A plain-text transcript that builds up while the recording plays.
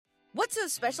What's so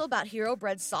special about Hero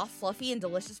Bread's soft, fluffy, and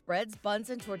delicious breads, buns,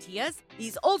 and tortillas?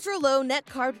 These ultra-low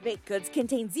net-carb baked goods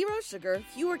contain zero sugar,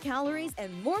 fewer calories,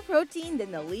 and more protein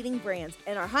than the leading brands,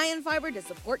 and are high in fiber to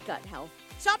support gut health.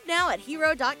 Shop now at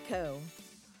hero.co.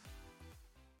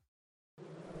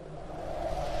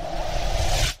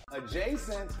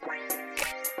 Adjacent.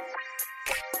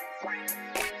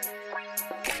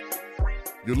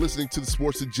 You're listening to the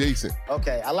Sports Adjacent.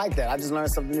 Okay, I like that. I just learned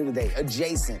something new today.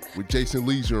 Adjacent. With Jason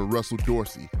Leisure and Russell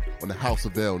Dorsey on the House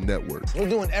of L Network. We're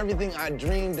doing everything I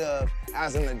dreamed of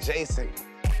as an adjacent.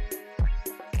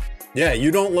 Yeah, you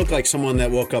don't look like someone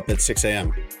that woke up at 6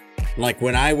 a.m. Like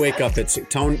when I wake up at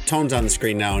Tone's on the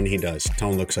screen now, and he does.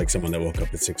 Tone looks like someone that woke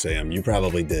up at 6 a.m. You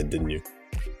probably did, didn't you?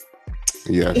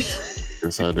 Yes.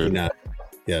 Yes, I did. Not.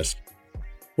 Yes.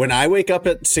 When I wake up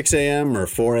at 6 a.m. or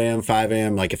 4 a.m., 5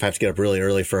 a.m., like if I have to get up really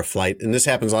early for a flight, and this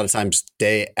happens a lot of times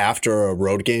day after a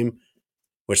road game,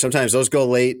 which sometimes those go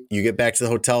late. You get back to the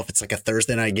hotel. If it's like a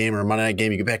Thursday night game or a Monday night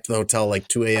game, you get back to the hotel like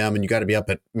 2 a.m. and you got to be up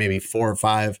at maybe 4 or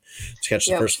 5 to catch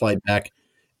the first flight back.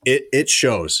 It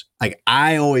shows. Like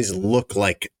I always look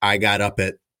like I got up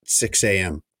at 6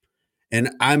 a.m. And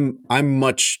I'm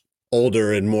much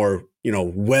older and more,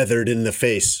 weathered in the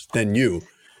face than you.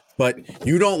 But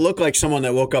you don't look like someone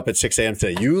that woke up at 6 a.m.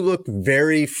 today. You look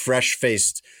very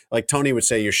fresh-faced. Like Tony would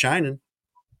say, you're shining.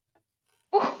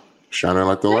 Shining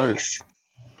like the light.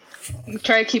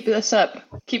 Try to keep this up.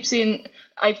 Keep seeing.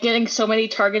 I'm getting so many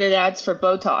targeted ads for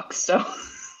Botox. So.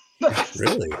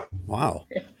 Really? Wow.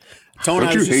 Tony,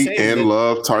 don't you hate and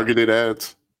love targeted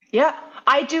ads? Yeah,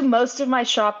 I do most of my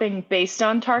shopping based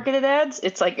on targeted ads.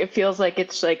 It's like it feels like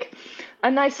it's like a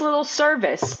nice little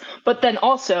service, but then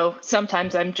also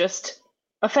sometimes I'm just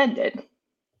offended.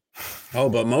 Oh,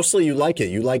 but mostly you like it.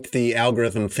 You like the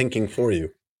algorithm thinking for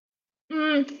you.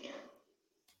 I'm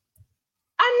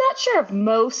not sure if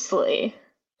mostly.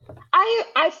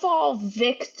 I fall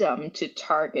victim to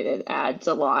targeted ads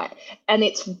a lot, and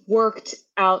it's worked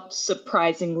out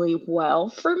surprisingly well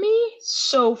for me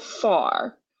so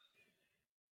far.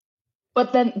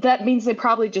 But then that means they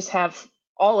probably just have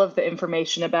all of the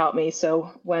information about me,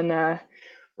 so when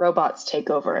robots take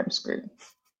over, I'm screwed.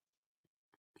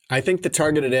 I think the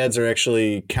targeted ads are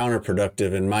actually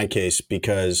counterproductive in my case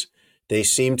because they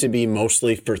seem to be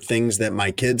mostly for things that my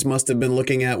kids must have been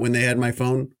looking at when they had my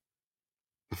phone,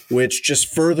 which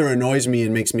just further annoys me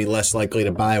and makes me less likely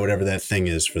to buy whatever that thing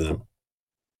is for them.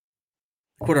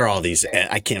 What are all these?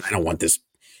 I don't want this,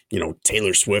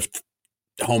 Taylor Swift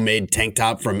homemade tank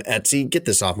top from Etsy. Get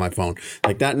this off my phone.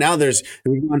 Like that. Now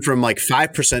we went from like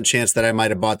 5% chance that I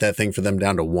might have bought that thing for them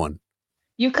down to 1.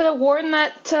 You could have worn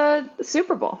that to the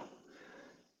Super Bowl.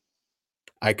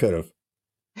 I could have.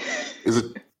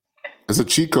 It's a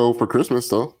cheat code for Christmas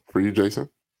though, for you, Jason.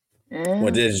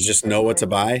 What did you just know what to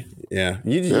buy? Yeah.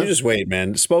 You just wait,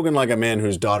 man. Spoken like a man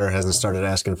whose daughter hasn't started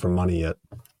asking for money yet.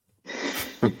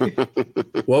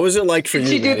 What was it like for you,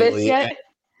 Did you do this Lee? yet?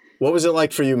 What was it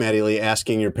like for you, Maddie Lee,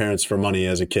 asking your parents for money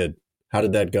as a kid? How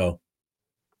did that go?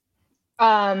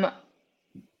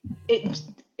 It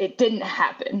didn't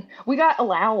happen. We got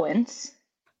allowance.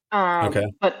 Okay.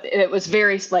 But it was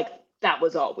very like that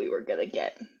was all we were gonna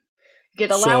get.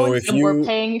 Get allowance, and we're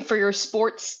paying for your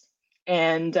sports,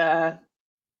 and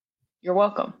you're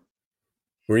welcome.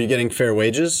 Were you getting fair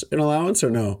wages in allowance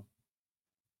or no?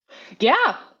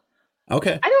 Yeah.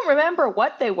 Okay. I don't remember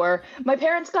what they were. My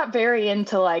parents got very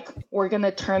into like, we're going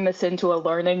to turn this into a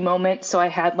learning moment. So I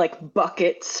had like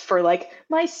buckets for like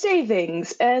my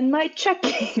savings and my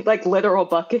checking, like literal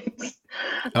buckets.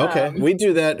 Okay. We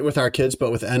do that with our kids,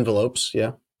 but with envelopes.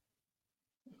 Yeah.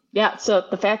 Yeah. So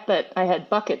the fact that I had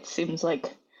buckets seems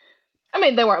like,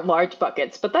 they weren't large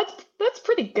buckets, but that's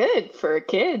pretty good for a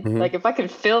kid. Mm-hmm. Like if I can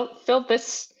fill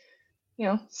this,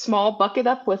 small bucket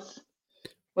up with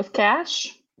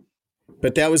cash.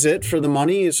 But that was it for the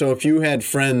money. So if you had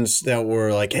friends that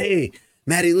were like, hey,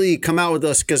 Maddie Lee, come out with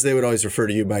us, because they would always refer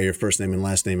to you by your first name and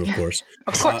last name, of course.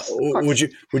 Of course.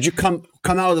 Would you come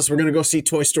out with us? We're going to go see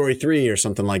Toy Story 3 or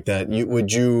something like that. If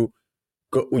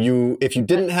you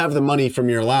didn't have the money from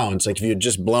your allowance, like if you had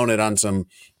just blown it on some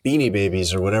Beanie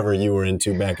Babies or whatever you were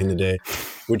into back in the day,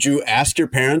 would you ask your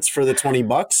parents for the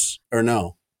 $20 or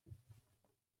no?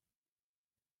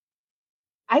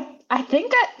 I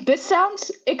think this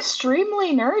sounds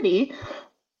extremely nerdy.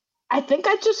 I think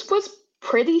I just was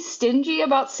pretty stingy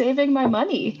about saving my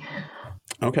money.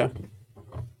 Okay.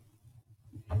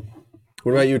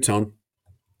 What about you, Tone?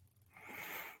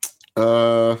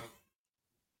 I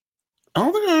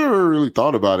don't think I ever really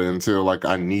thought about it until like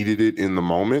I needed it in the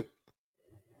moment.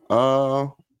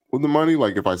 With the money,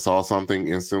 like if I saw something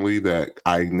instantly that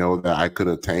I know that I could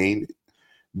attain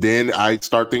Then I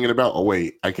start thinking about, oh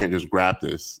wait, I can't just grab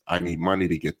this. I need money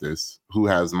to get this. Who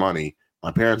has money?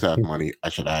 My parents have money. I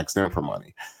should ask them for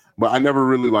money. But I never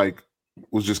really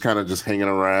was just kind of just hanging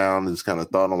around and just kind of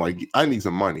thought, I'm like, I need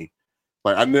some money.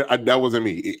 Like that wasn't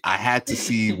me. I had to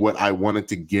see what I wanted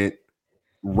to get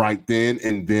right then,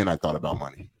 and then I thought about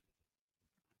money.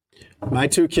 My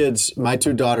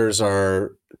two daughters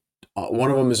are,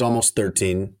 one of them is almost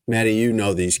 13. Maddie, you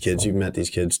know these kids. You've met these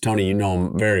kids. Tony, you know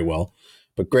them very well.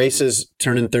 But Grace is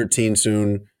turning 13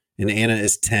 soon, and Anna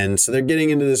is 10. So they're getting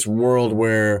into this world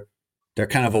where they're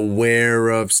kind of aware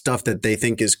of stuff that they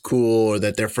think is cool or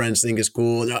that their friends think is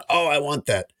cool. And oh, I want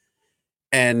that.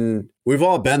 And we've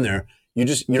all been there. You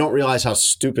don't realize how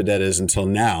stupid that is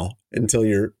until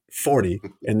you're 40.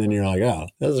 And then you're like, oh,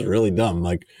 this is really dumb.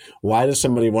 Like, why does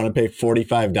somebody want to pay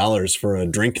 $45 for a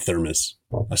drink thermos,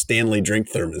 a Stanley drink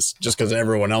thermos, just because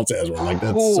everyone else has one? Like,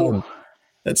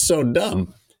 that's so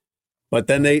dumb. But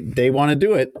then they want to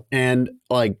do it. And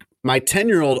like, my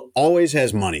 10-year-old always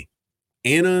has money.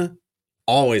 Anna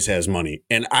always has money.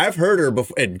 And I've heard her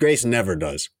before, and Grace never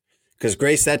does. Because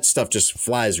Grace, that stuff just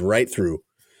flies right through.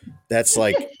 That's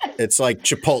like, it's like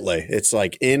Chipotle. It's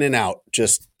like in and out.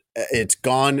 Just, it's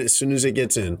gone as soon as it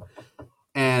gets in.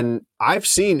 And I've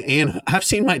seen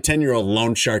my 10-year-old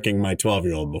loan sharking my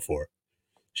 12-year-old before.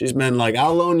 She's been like,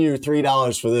 I'll loan you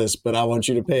 $3 for this, but I want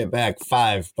you to pay it back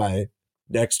 $5 by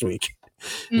next week.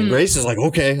 And Grace is like,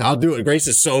 okay, I'll do it. Grace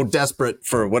is so desperate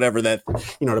for whatever that,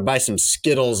 to buy some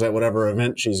Skittles at whatever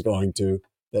event she's going to,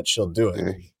 that she'll do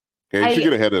it. Yeah, you should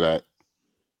get ahead of that.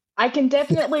 I can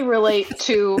definitely relate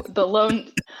to the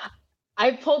loan.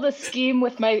 I pulled a scheme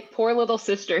with my poor little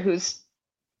sister who's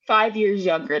 5 years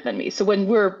younger than me. So when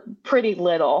we're pretty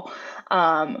little,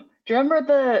 do you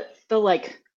remember the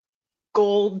like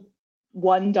gold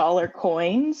 $1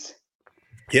 coins?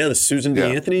 Yeah, the Susan B.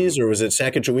 Anthony's, or was it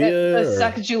Sacagawea? The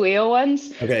Sacagawea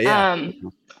ones. Okay, yeah.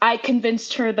 I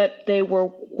convinced her that they were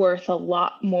worth a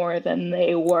lot more than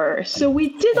they were. So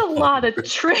we did a lot of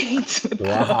trades with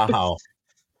Wow.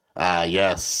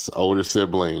 Yes, older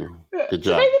sibling. Good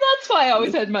job. Maybe that's why I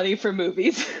always had money for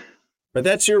movies. But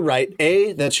that's your right.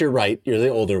 A, that's your right. You're the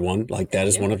older one. Like, that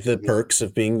is one of the perks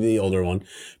of being the older one.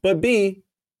 But B,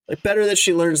 like, better that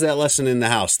she learns that lesson in the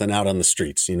house than out on the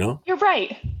streets, You're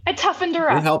right. I toughened her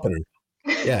up. You're helping her.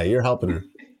 Yeah, you're helping her.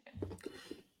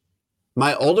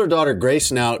 My older daughter, Grace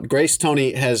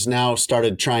Tony has now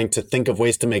started trying to think of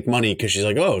ways to make money because she's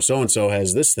like, oh, so-and-so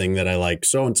has this thing that I like.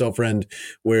 So-and-so friend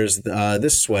wears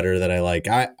this sweater that I like.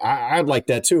 I'd like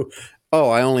that too. Oh,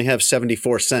 I only have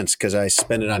 74 cents because I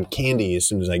spend it on candy as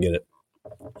soon as I get it.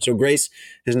 So Grace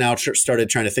has now started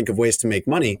trying to think of ways to make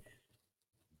money.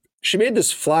 She made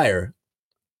this flyer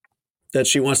that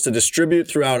she wants to distribute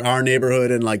throughout our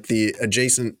neighborhood and like the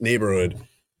adjacent neighborhood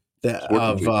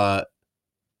that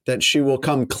she will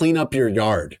come clean up your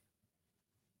yard.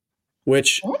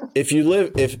 Which if you're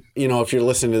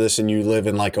listening to this and you live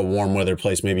in like a warm weather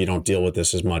place, maybe you don't deal with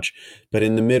this as much. But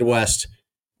in the Midwest,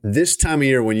 this time of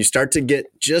year, when you start to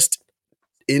get just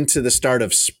into the start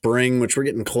of spring, which we're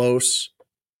getting close,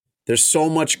 there's so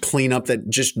much cleanup, that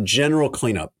just general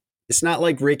cleanup. It's not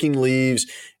like raking leaves.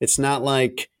 It's not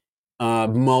like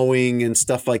mowing and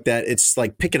stuff like that. It's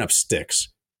like picking up sticks.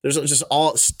 There's just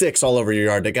all sticks all over your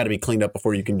yard that got to be cleaned up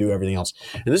before you can do everything else.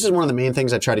 And this is one of the main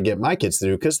things I try to get my kids to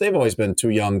do because they've always been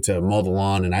too young to mow the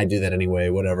lawn, and I do that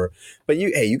anyway, whatever. But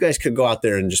you guys could go out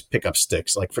there and just pick up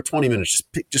sticks, like for 20 minutes,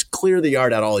 just clear the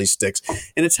yard out, all these sticks,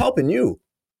 and it's helping you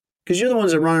because you're the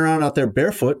ones that run around out there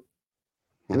barefoot,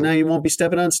 and now you won't be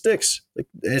stepping on sticks. Like,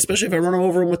 especially if I run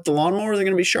over them with the lawnmower, they're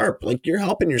going to be sharp. Like, you're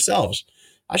helping yourselves.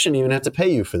 I shouldn't even have to pay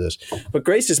you for this. But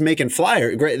Grace is making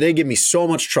flyer. They give me so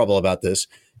much trouble about this.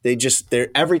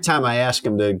 They're every time I ask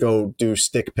them to go do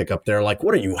stick pickup, they're like,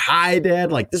 what are you, high,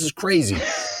 Dad? Like, this is crazy.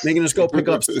 Making us go pick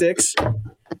up sticks.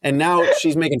 And now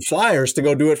she's making flyers to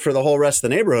go do it for the whole rest of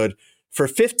the neighborhood for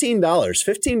 $15.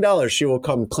 $15, she will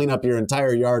come clean up your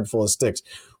entire yard full of sticks,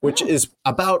 which is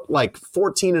about like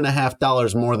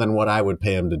 $14.50 more than what I would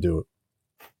pay him to do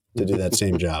that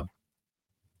same job.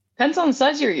 Depends on the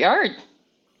size of your yard.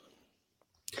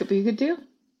 Could be a good deal.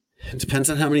 It depends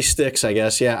on how many sticks, I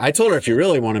guess. Yeah, I told her if you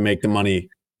really want to make the money,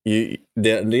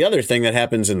 the other thing that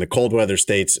happens in the cold weather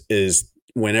states is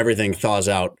when everything thaws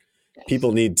out,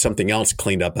 people need something else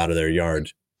cleaned up out of their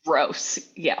yard. Gross.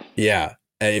 Yeah. Yeah.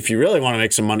 If you really want to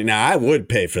make some money, now I would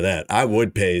pay for that. I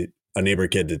would pay a neighbor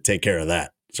kid to take care of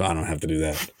that, so I don't have to do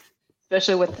that.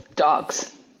 Especially with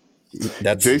dogs.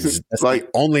 That's like the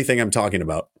only thing I'm talking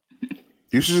about.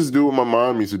 You should just do what my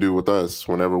mom used to do with us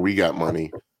whenever we got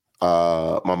money.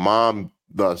 My mom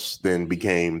thus then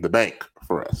became the bank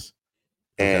for us.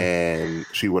 and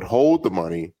she would hold the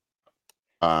money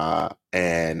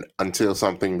and until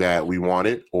something that we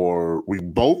wanted or we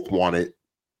both wanted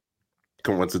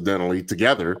coincidentally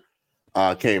together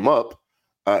came up,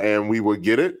 and we would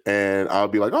get it, and I'll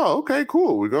be like, oh, okay,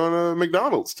 cool, we're going to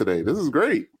McDonald's today. This is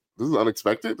great. This is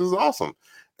unexpected. This is awesome.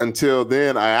 Until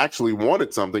then, I actually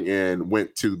wanted something and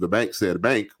went to the bank, said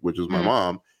bank, which was my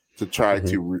mom, to try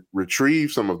to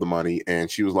retrieve some of the money. And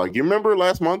she was like, you remember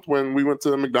last month when we went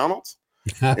to McDonald's?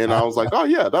 And I was like, oh,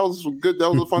 yeah, that was good.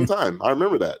 That was a fun time. I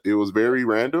remember that. It was very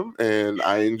random, and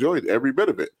I enjoyed every bit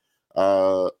of it.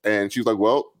 And she was like,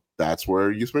 well, that's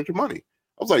where you spent your money.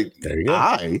 I was like, there you go.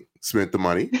 I spent the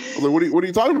money. I was like, what are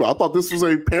you talking about? I thought this was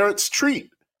a parent's treat,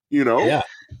 you know? Yeah.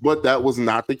 But that was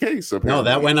not the case. Apparently. No,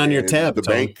 that went on your tab. The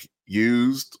bank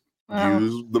used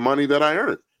the money that I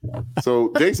earned.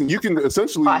 So, Jason, you can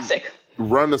essentially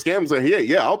run the scam and say, hey,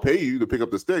 yeah, I'll pay you to pick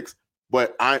up the sticks,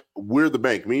 but we're the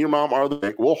bank. Me and your mom are the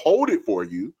bank. We'll hold it for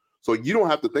you so you don't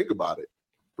have to think about it,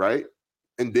 right?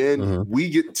 And then we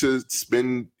get to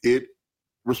spend it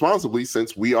responsibly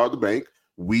since we are the bank.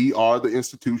 We are the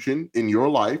institution in your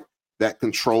life that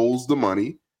controls the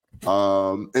money.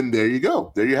 And there you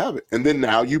go. There you have it. And then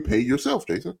now you pay yourself,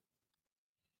 Jason.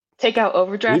 Take out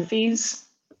overdraft fees.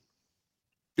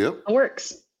 Yep. It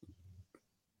works.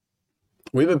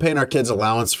 We've been paying our kids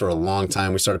allowance for a long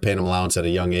time. We started paying them allowance at a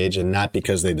young age, and not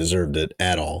because they deserved it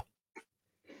at all.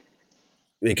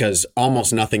 Because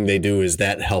almost nothing they do is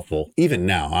that helpful, even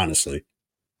now, honestly.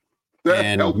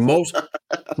 And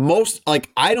most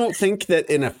like, I don't think that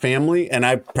in a family, and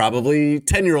I probably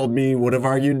 10-year-old me would have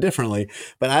argued differently,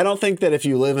 but I don't think that if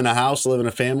you live in a house, live in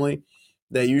a family,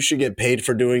 that you should get paid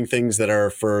for doing things that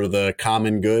are for the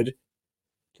common good.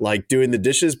 Like doing the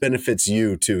dishes benefits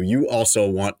you too. You also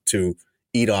want to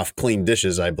eat off clean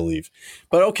dishes, I believe.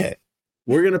 But okay,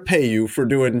 we're going to pay you for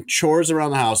doing chores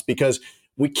around the house because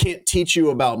we can't teach you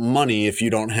about money if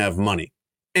you don't have money.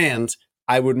 And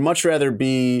I would much rather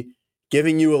be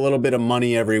giving you a little bit of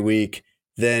money every week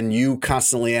than you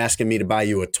constantly asking me to buy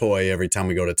you a toy every time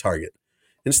we go to Target.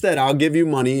 Instead, I'll give you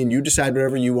money and you decide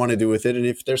whatever you want to do with it. And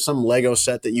if there's some Lego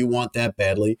set that you want that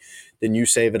badly, then you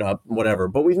save it up, whatever.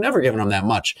 But we've never given them that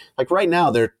much. Like right now,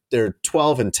 they're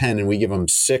 12 and 10, and we give them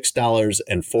 $6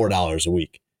 and $4 a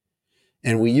week.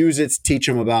 And we use it to teach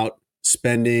them about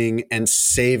spending and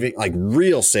saving, like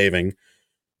real saving.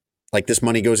 Like this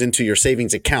money goes into your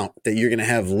savings account that you're going to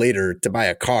have later to buy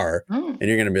a car. And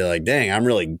you're going to be like, dang, I'm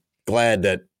really glad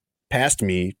that past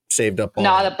me saved up all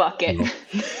Not a bucket. You know,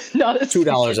 Not a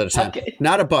 $2 at a time. bucket.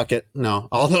 Not a bucket. No.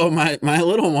 Although my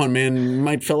little one, man,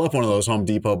 might fill up one of those Home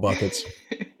Depot buckets.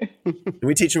 And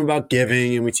we teach them about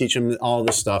giving and we teach them all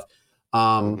this stuff.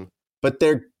 But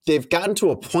they've gotten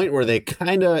to a point where they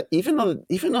kind of, even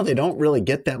though they don't really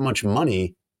get that much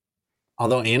money,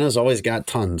 although Anna's always got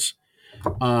tons,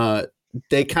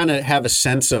 they kind of have a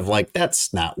sense of like,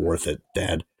 that's not worth it,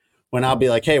 Dad. When I'll be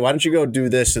like, hey, why don't you go do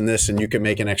this and this and you can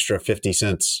make an extra 50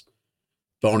 cents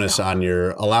bonus on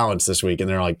your allowance this week. And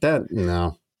they're like,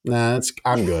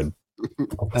 I'm good.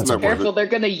 That's Careful, they're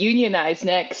going to unionize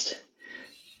next.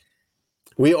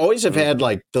 We always have had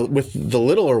like with the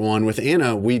littler one, with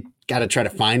Anna, we got to try to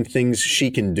find things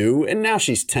she can do. And now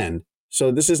she's 10.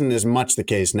 So this isn't as much the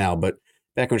case now, but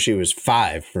back when she was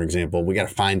 5, for example, we got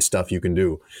to find stuff you can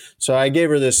do. So I gave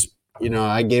her this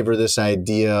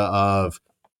idea of,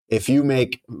 if you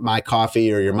make my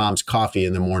coffee or your mom's coffee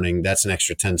in the morning, that's an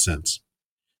extra 10 cents.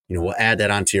 We'll add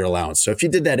that onto your allowance. So if you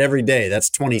did that every day, that's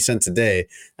 20 cents a day.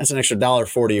 That's an extra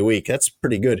 $1.40 a week. That's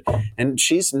pretty good. And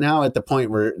she's now at the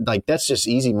point where like, that's just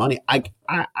easy money. I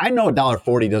know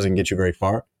 $1.40 doesn't get you very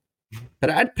far, but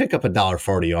I'd pick up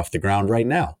 $1.40 off the ground right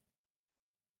now.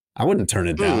 I wouldn't turn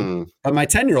it down, but my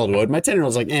 10-year-old would. My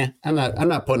 10-year-old's like, I'm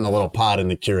not putting a little pot in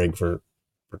the Keurig for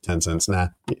 10 cents. Nah,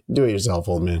 do it yourself,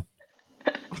 old man.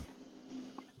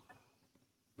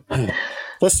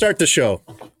 Let's start the show.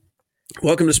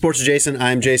 Welcome to Sports Adjacent.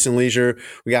 I'm Jason Leisure.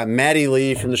 We got Maddie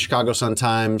Lee from the Chicago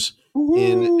Sun-Times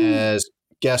in as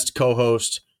guest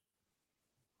co-host.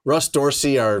 Russ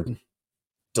Dorsey, our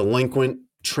delinquent,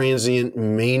 transient,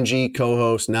 mangy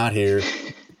co-host, not here.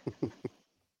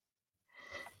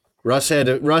 Russ had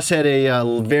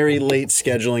a very late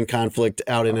scheduling conflict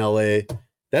out in LA.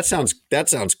 That sounds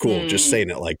cool, just saying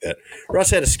it like that. Russ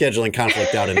had a scheduling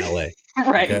conflict out in LA.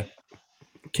 Right. Okay?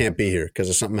 Can't be here because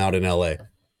of something out in LA.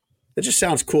 That just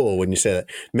sounds cool when you say that.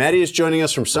 Maddie is joining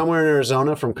us from somewhere in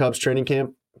Arizona from Cubs training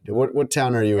camp. What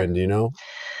town are you in? Do you know?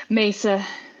 Mesa.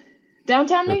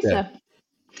 Downtown Mesa.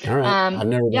 Okay. All right. I've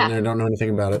never been there. Don't know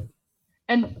anything about it.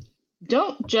 And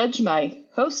don't judge my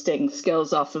hosting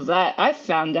skills off of that. I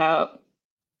found out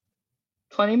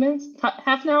 20 minutes,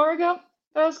 half an hour ago.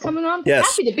 I was coming on. Yes.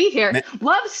 Happy to be here.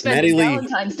 Love spending Maddie Lee.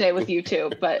 Valentine's Day with you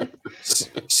too, but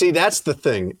See, that's the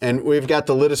thing. And we've got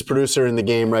the littest producer in the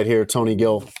game right here, Tony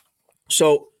Gill.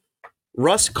 So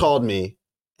Russ called me,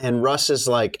 and Russ is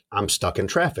like, I'm stuck in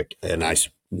traffic. And I'm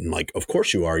like, of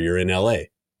course you are. You're in LA.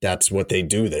 That's what they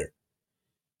do there.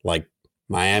 Like,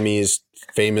 Miami is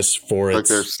famous for Like its...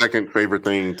 their second favorite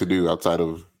thing to do outside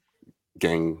of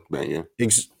gang banging.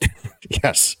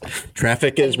 Yes.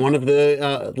 Traffic is one of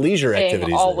the leisure paying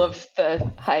activities. all there. of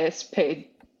the highest paid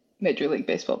Major League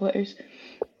Baseball players.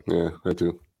 Yeah, that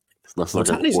too. That's Well, like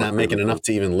a Tony's fourth not making favorite enough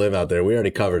to even live out there. We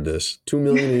already covered this. $2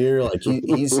 million a year. Like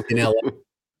he's in LA.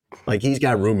 Like he's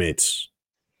got roommates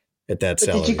at that But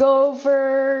salary. did you go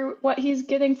over what he's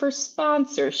getting for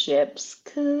sponsorships?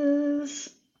 Cause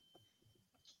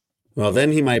Well,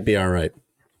 then he might be all right.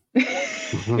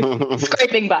 thing.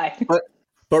 scraping by.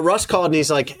 But Russ called and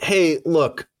he's like, "Hey,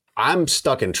 look, I'm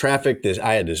stuck in traffic.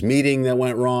 I had this meeting that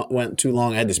went too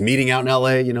long. I had this meeting out in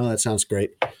LA. You know, that sounds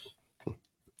great.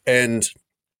 And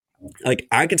like,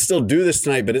 I could still do this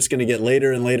tonight, but it's going to get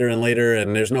later and later and later,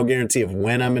 and there's no guarantee of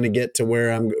when I'm going to get to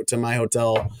where I'm to my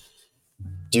hotel.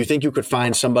 Do you think you could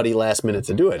find somebody last minute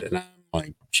to do it?" And I'm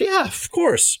like, "Yeah, of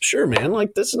course, sure, man.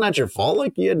 Like, this is not your fault.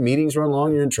 Like, you had meetings run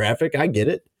long, you're in traffic. I get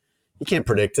it. You can't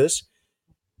predict this."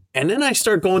 And then I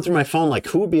start going through my phone, like,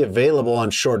 who would be available on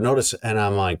short notice? And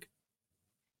I'm like,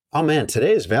 oh man,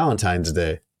 today is Valentine's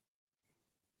Day.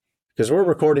 Because we're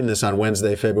recording this on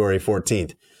Wednesday, February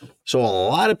 14th. So a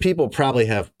lot of people probably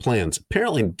have plans.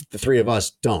 Apparently, the three of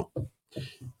us don't.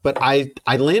 But I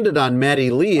landed on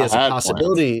Maddie Lee as a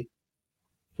possibility.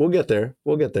 We'll get there.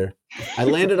 I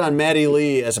landed on Maddie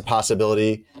Lee as a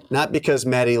possibility, not because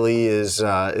Maddie Lee is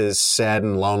sad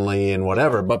and lonely and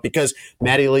whatever, but because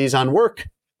Maddie Lee's on work.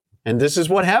 And this is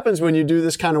what happens when you do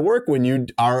this kind of work. When you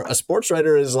are a sports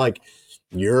writer, is like,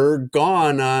 you're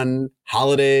gone on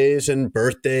holidays and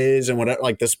birthdays and whatever.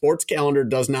 Like, the sports calendar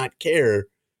does not care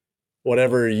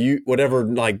whatever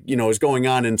like, you know, is going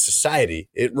on in society.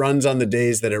 It runs on the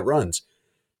days that it runs.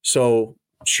 So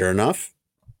sure enough,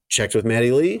 checked with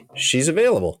Maddie Lee. She's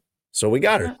available. So we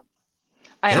got her.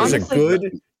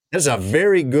 That is a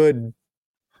very good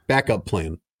backup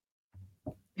plan.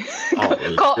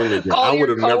 Call I would your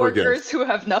have never coworkers guessed. who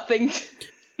have nothing,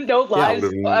 no lives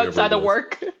would've never outside of guessed.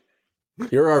 work.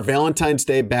 You're our Valentine's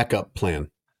Day backup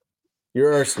plan.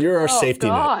 You're our safety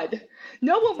net. God.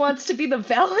 No one wants to be the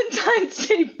Valentine's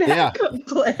Day backup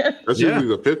plan. That's usually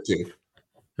the 15th.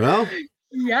 Well,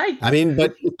 Yikes.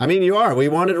 I mean, you are. We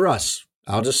wanted Russ.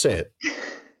 I'll just say it.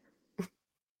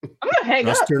 I'm gonna hang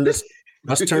Russ up.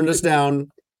 turned us down.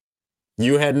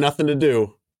 You had nothing to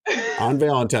do on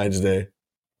Valentine's Day.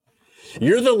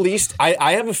 You're the least.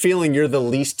 I have a feeling you're the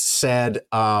least sad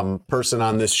person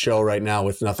on this show right now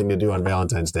with nothing to do on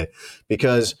Valentine's Day.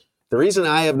 Because the reason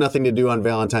I have nothing to do on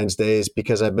Valentine's Day is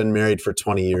because I've been married for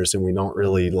 20 years and we don't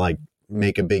really like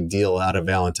make a big deal out of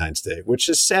Valentine's Day, which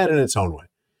is sad in its own way.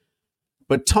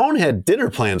 But Tone had dinner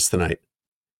plans tonight.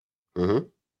 Mm-hmm.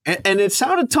 And it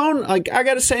sounded, Tone, like, I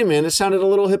got to say, man, it sounded a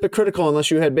little hypocritical unless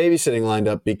you had babysitting lined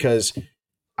up, because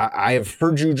I have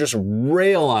heard you just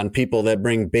rail on people that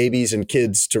bring babies and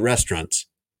kids to restaurants.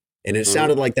 And it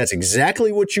sounded like that's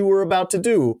exactly what you were about to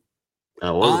do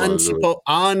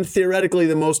on theoretically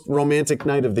the most romantic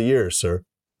night of the year, sir.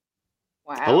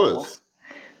 Wow. I was.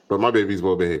 But my baby's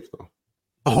well behaved, though.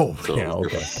 Oh, So yeah,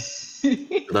 okay. I'm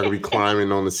not going to be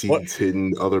climbing on the seats,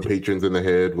 hitting other patrons in the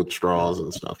head with straws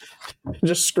and stuff.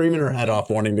 Just screaming her head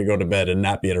off, wanting to go to bed and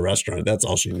not be at a restaurant. That's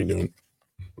all she'd be doing.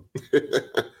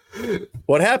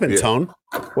 What happened, Tone?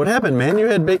 What happened, man? You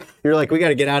had you're like, we got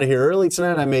to get out of here early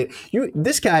tonight.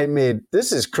 This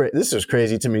is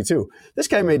crazy to me too. This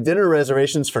guy made dinner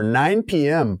reservations for 9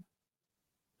 p.m.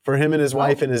 for him and his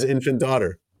wife and his infant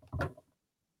daughter.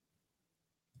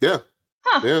 Yeah.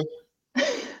 Huh. Yeah.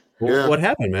 Yeah. What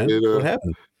happened, man? What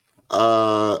happened?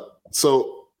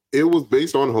 So it was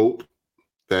based on hope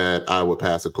that I would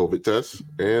pass a COVID test,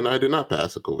 and I did not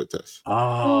pass a COVID test.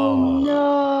 Oh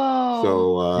no.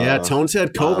 So yeah, Tone's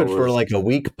had COVID for like a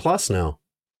week plus now.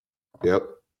 Yep.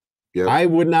 I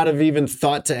would not have even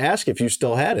thought to ask if you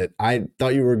still had it. I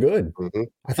thought you were good. Mm-hmm.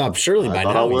 I thought surely by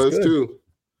now I was good. too.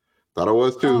 Thought I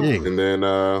was too. Dang. And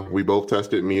then we both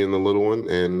tested, me and the little one,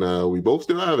 and we both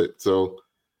still have it. So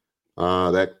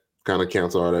that kind of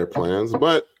cancels all our plans.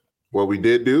 But what we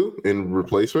did do in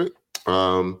replacement,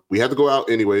 we had to go out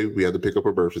anyway. We had to pick up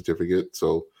her birth certificate.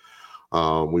 So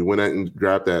we went out and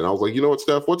grabbed that. And I was like, you know what,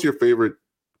 Steph, what's your favorite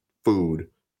food?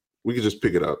 We could just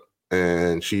pick it up.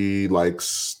 And she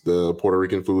likes the Puerto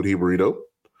Rican food, Jibarito.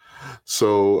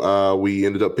 So we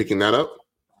ended up picking that up.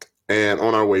 And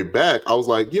on our way back, I was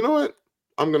like, you know what?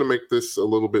 I'm going to make this a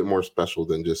little bit more special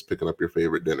than just picking up your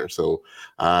favorite dinner. So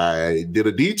I did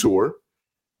a detour,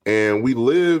 and we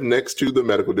live next to the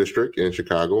medical district in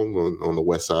Chicago on the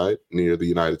west side near the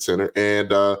United Center. And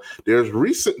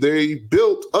they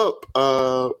built up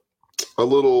a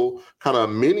little kind of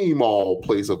mini mall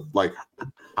place of like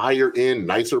higher end,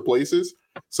 nicer places.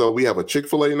 So we have a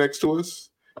Chick-fil-A next to us,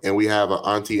 and we have an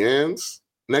Auntie Anne's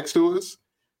next to us,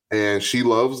 and she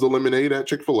loves the lemonade at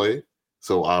Chick-fil-A.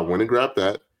 So I went and grabbed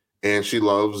that, and she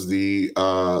loves the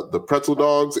pretzel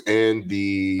dogs and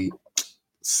the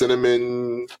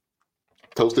cinnamon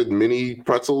toasted mini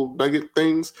pretzel nugget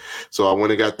things. So I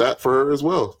went and got that for her as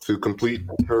well to complete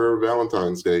her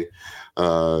Valentine's Day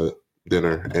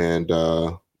dinner. And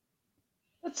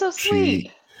that's so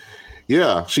sweet.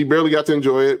 She barely got to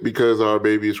enjoy it because our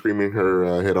baby is screaming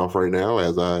her head off right now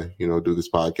as I, do this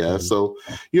podcast. So,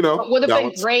 it would have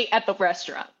been great at the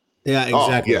restaurant. Yeah,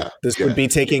 exactly. This would be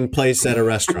taking place at a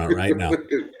restaurant right now.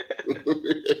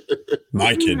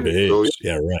 My kid behaves.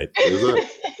 Yeah, right.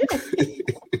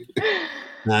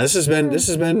 Now this has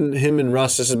been him and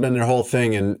Russ. This has been their whole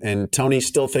thing, and Tony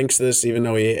still thinks this, even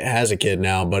though he has a kid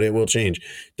now. But it will change.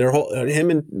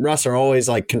 Him and Russ are always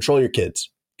like, control your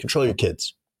kids. Control your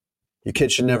kids. Your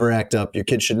kid should never act up. Your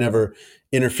kid should never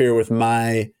interfere with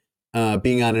my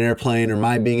being on an airplane or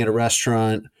my being at a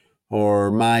restaurant or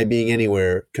my being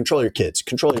anywhere. Control your kids.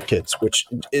 Control your kids, which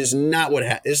is not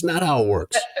it's not how it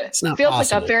works. It's not feels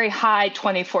possible. Like a very high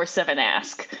 24/7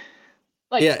 ask.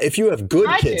 Like, yeah, if you have good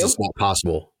kids, it's not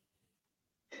possible.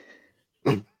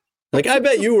 Like, I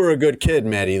bet you were a good kid,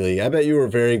 Maddie Lee. I bet you were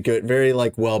very good, very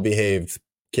like well-behaved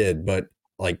kid, but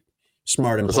like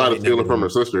smart and aside of stealing from her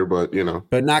sister, but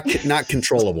but not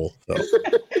controllable. So.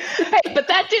 Hey, but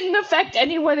that didn't affect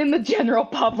anyone in the general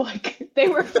public. They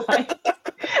were fine.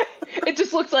 It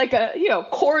just looked like a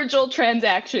cordial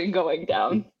transaction going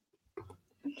down.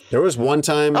 There was one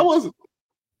time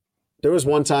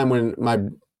when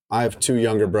I have two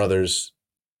younger brothers.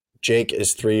 Jake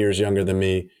is 3 years younger than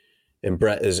me, and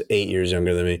Brett is 8 years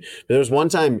younger than me. But there was one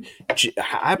time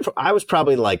I was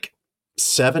probably like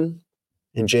 7,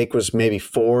 and Jake was maybe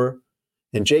 4,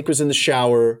 and Jake was in the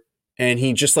shower, and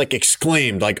he just like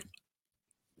exclaimed, like,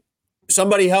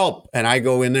 "Somebody help!" And I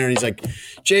go in there, and he's like,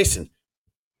 "Jason,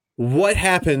 what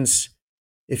happens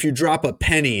if you drop a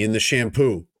penny in the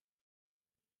shampoo?"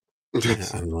 And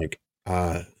I'm like,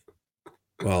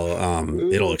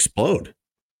 it'll explode.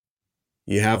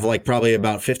 You have like probably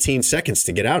about 15 seconds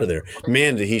to get out of there.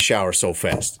 Man, did he shower so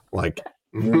fast. Like,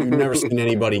 you've never seen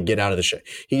anybody get out of the shower.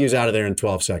 He was out of there in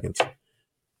 12 seconds.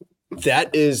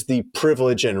 That is the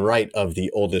privilege and right of the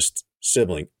oldest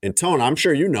sibling. And Tone, I'm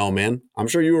sure you know, man. I'm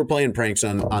sure you were playing pranks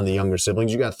on the younger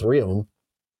siblings. You got 3 of them.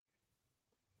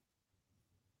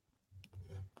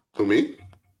 Who, me?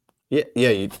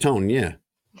 Yeah, Tone, yeah.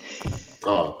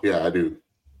 Oh, yeah, I do.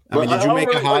 I mean, did you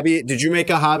make a hobby? Did you make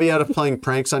a hobby out of playing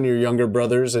pranks on your younger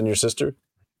brothers and your sister?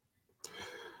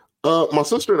 My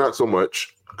sister, not so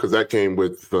much, because that came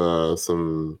with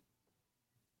some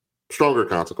stronger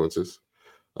consequences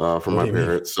from my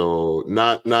parents. So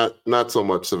not so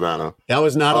much Savannah. That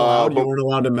was not allowed. You weren't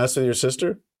allowed to mess with your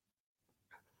sister.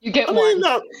 You get one.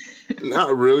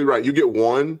 Not really. Right. You get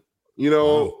one.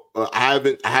 I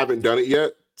haven't done it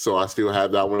yet, so I still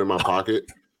have that one in my pocket.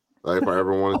 If I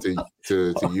ever wanted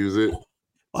to use it.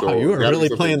 Wow, so you were really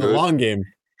playing the long game.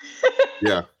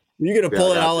 Yeah. You gonna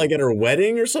pull it out like at her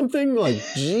wedding or something? Like,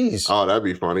 geez. Oh, that'd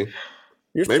be funny.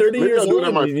 You're 30 years old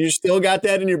and you still got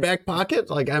that in your back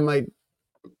pocket? Like, I might.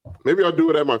 Maybe I'll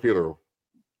do it at my funeral.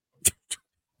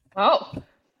 Oh.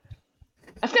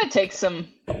 That's gonna take some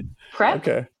prep.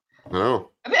 Okay. I know.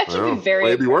 I bet you'd be very.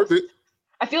 Well, it'd be worth it.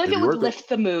 I feel like it would lift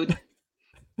the mood.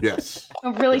 Yes.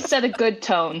 It'll really set a good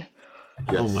tone.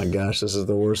 Yes. Oh my gosh, this is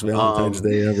the worst Valentine's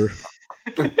Day ever.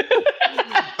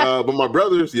 But my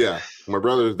brothers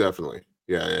definitely.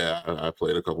 Yeah. I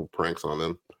played a couple pranks on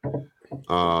them.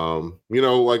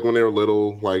 Like when they were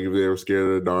little, like if they were scared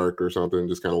of the dark or something,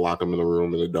 just kind of lock them in the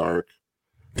room in the dark,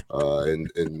 and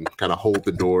kind of hold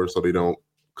the door so they don't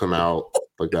come out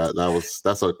like that.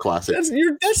 That's a classic.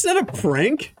 That's not a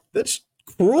prank. That's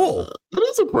cruel. It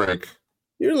is a prank.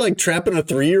 You're like trapping a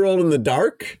 3-year-old in the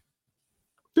dark.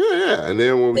 Yeah. And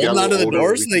then when we got out of the older,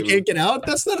 door so they can't get out,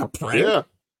 that's not a prank. Yeah.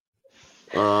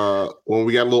 When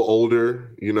we got a little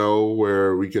older,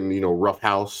 where we can,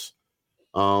 roughhouse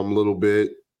a little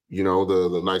bit,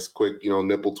 the nice quick,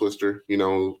 nipple twister,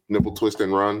 nipple twist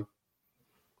and run.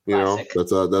 Classic.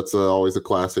 That's always a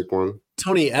classic one.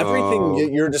 Tony,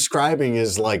 everything you're describing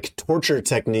is like torture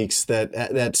techniques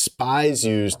that spies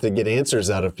use to get answers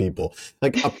out of people.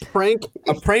 Like a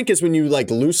prank is when you like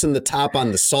loosen the top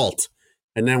on the salt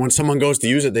And then when someone goes to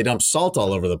use it, they dump salt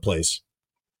all over the place.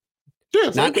 Yeah,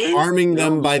 it's Not okay. arming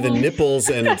them by the nipples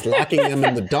and locking them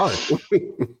in the dark.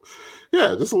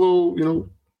 Yeah, just a little,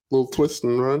 little twist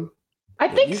and run. I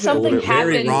think You have something a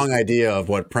very happens. wrong idea of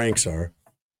what pranks are.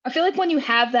 I feel like when you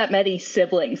have that many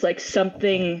siblings, like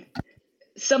something,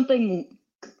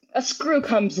 a screw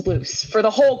comes loose for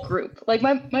the whole group. Like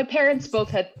my parents both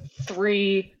had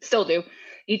 3, still do,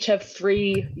 each have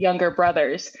 3 younger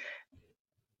brothers.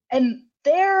 And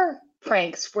their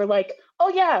pranks were like, oh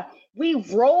yeah, we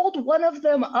rolled one of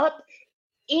them up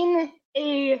in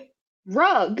a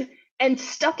rug and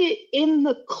stuck it in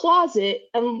the closet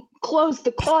and closed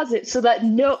the closet so that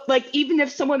even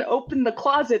if someone opened the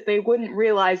closet, they wouldn't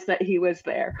realize that he was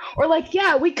there. Or like,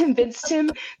 yeah, we convinced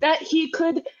him that he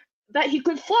could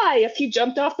fly if he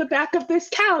jumped off the back of this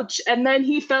couch, and then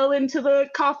he fell into the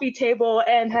coffee table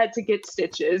and had to get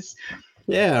stitches.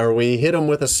 Yeah, or we hit him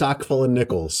with a sock full of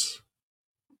nickels.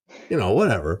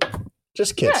 Whatever.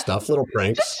 Just kid stuff, little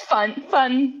pranks. Just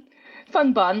fun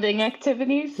bonding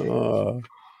activities.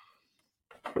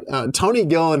 Tony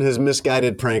Gill and his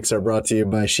misguided pranks are brought to you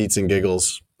by Sheets and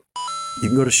Giggles. You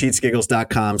can go to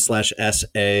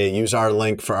sheetsgiggles.com/SA, use our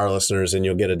link for our listeners, and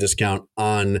you'll get a discount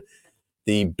on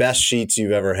the best sheets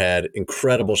you've ever had.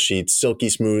 Incredible sheets, silky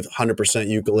smooth, 100%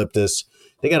 eucalyptus.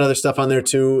 They got other stuff on there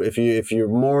too. If you're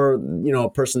more, a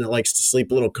person that likes to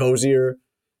sleep a little cozier,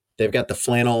 they've got the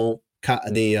flannel,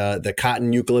 the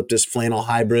cotton eucalyptus flannel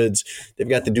hybrids. They've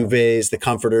got the duvets, the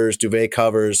comforters, duvet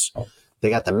covers. They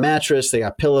got the mattress. They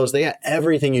got pillows. They got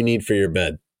everything you need for your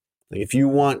bed. Like if you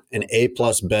want an A+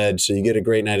 bed, so you get a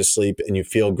great night of sleep and you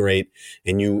feel great,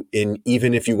 and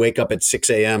even if you wake up at 6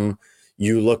 a.m.,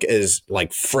 you look as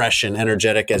like fresh and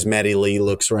energetic as Maddie Lee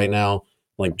looks right now.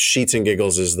 Like Sheets and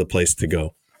Giggles is the place to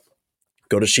go.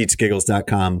 Go to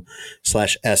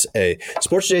sheetsgiggles.com/SA.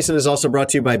 Sports Jason is also brought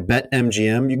to you by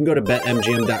BetMGM. You can go to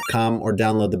betmgm.com or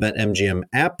download the BetMGM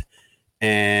app.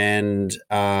 And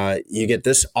you get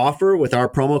this offer with our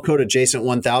promo code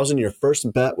adjacent1000. Your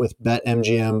first bet with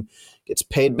BetMGM gets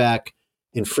paid back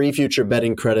in free future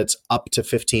betting credits up to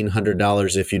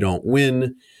 $1,500 if you don't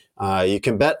win. You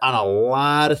can bet on a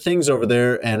lot of things over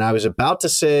there. And I was about to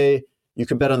say you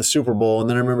could bet on the Super Bowl, and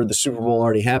then I remembered the Super Bowl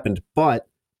already happened. But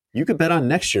you could bet on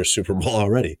next year's Super Bowl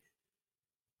already.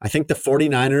 I think the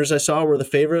 49ers I saw were the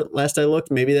favorite last I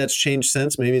looked. Maybe that's changed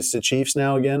since. Maybe it's the Chiefs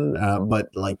now again. But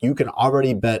like you can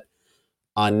already bet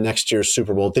on next year's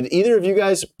Super Bowl. Did either of you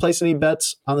guys place any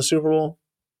bets on the Super Bowl?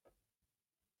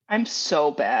 I'm so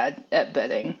bad at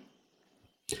betting.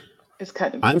 It's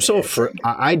kind of. I'm so afraid.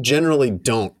 I generally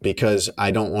don't because I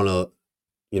don't want to,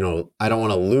 I don't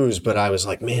want to lose. But I was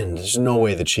like, man, there's no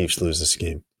way the Chiefs lose this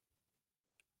game.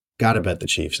 Got to bet the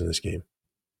Chiefs in this game.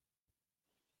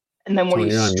 And then were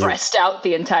you stressed out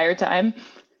the entire time?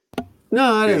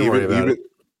 No, I didn't worry about it.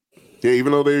 Yeah,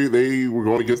 even though they were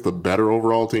going against the better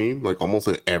overall team, like almost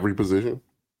at every position.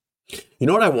 You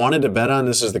know what I wanted to bet on?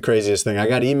 This is the craziest thing. I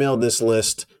got emailed this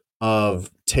list of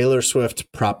Taylor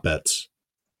Swift prop bets.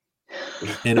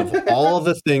 And of all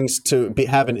the things to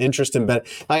have an interest in bet,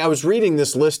 I was reading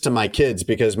this list to my kids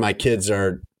because my kids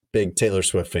are big Taylor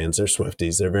Swift fans. They're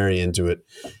Swifties. They're very into it.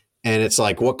 And it's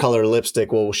like, what color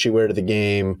lipstick will she wear to the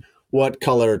game? What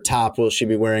color top will she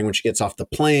be wearing when she gets off the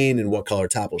plane? And what color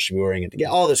top will she be wearing at the game?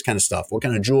 All this kind of stuff. What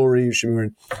kind of jewelry should she be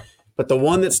wearing? But the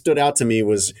one that stood out to me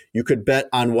was you could bet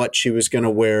on what she was going to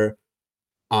wear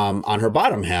on her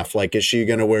bottom half. Like, is she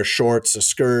going to wear shorts, a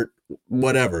skirt,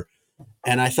 whatever?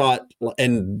 And I thought,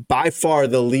 and by far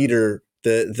the leader,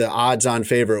 the odds-on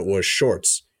favorite was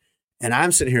shorts. And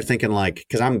I'm sitting here thinking like,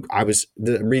 because I was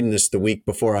reading this the week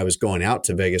before I was going out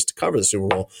to Vegas to cover the Super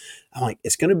Bowl. I'm like,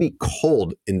 it's going to be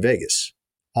cold in Vegas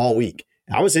all week.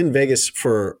 I was in Vegas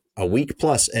for a week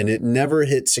plus, and it never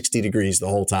hit 60 degrees the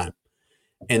whole time.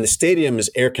 And the stadium is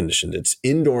air conditioned. It's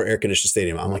indoor air conditioned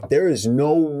stadium. I'm like, there is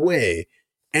no way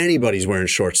anybody's wearing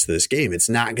shorts to this game. It's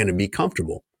not going to be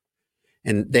comfortable.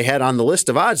 And they had on the list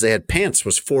of odds, they had pants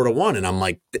was 4-1. And I'm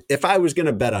like, if I was going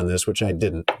to bet on this, which I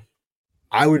didn't,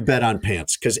 I would bet on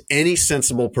pants because any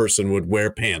sensible person would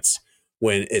wear pants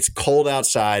when it's cold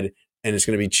outside and it's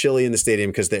going to be chilly in the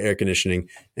stadium because of the air conditioning.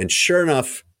 And sure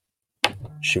enough,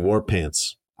 she wore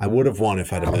pants. I would have won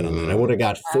if I'd have bet on that. I would have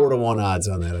got 4-1 odds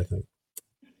on that, I think.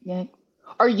 Yeah.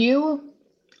 Are you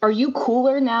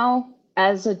cooler now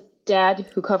as a dad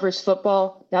who covers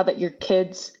football now that your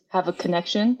kids have a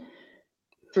connection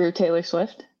through Taylor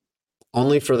Swift?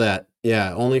 Only for that.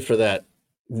 Yeah, only for that.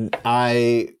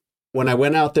 When I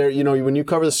went out there, you know, when you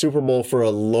cover the Super Bowl for a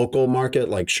local market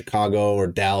like Chicago or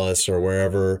Dallas or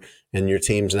wherever, and your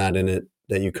team's not in it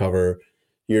that you cover,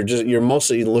 You're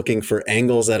mostly looking for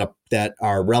angles that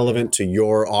are relevant to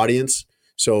your audience.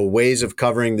 So ways of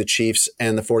covering the Chiefs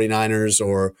and the 49ers,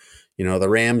 or, the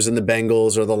Rams and the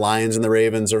Bengals, or the Lions and the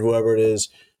Ravens, or whoever it is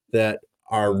that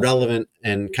are relevant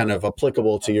and kind of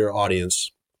applicable to your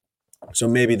audience. So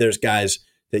maybe there's guys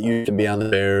that used to be on the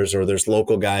Bears, or there's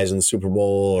local guys in the Super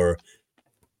Bowl, or,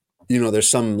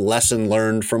 there's some lesson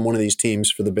learned from one of these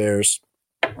teams for the Bears.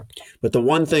 But the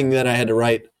one thing that I had to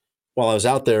write while I was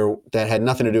out there that had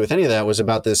nothing to do with any of that was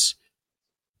about this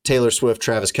Taylor Swift,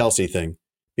 Travis Kelce thing,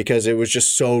 because it was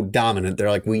just so dominant. They're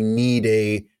like, we need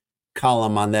a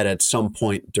column on that at some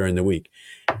point during the week.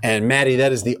 And Maddie,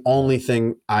 that is the only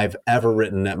thing I've ever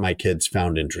written that my kids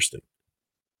found interesting.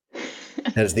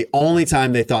 That is the only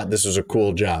time they thought this was a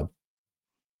cool job.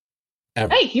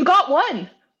 Ever. Hey, you got one.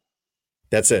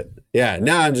 That's it. Yeah.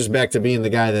 Now I'm just back to being the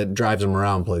guy that drives them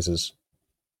around places.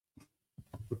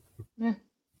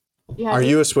 Yeah. Are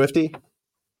you a Swiftie?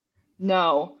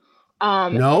 No.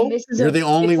 No? You're the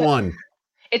only one.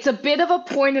 It's a bit of a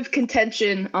point of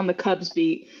contention on the Cubs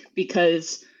beat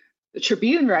because the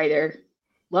Tribune writer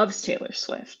loves Taylor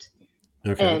Swift.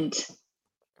 Okay. And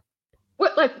we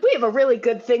have a really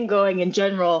good thing going in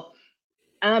general.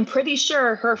 And I'm pretty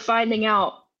sure her finding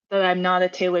out that I'm not a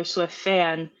Taylor Swift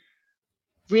fan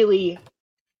really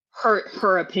hurt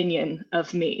her opinion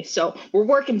of me. So we're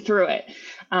working through it.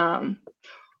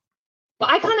 But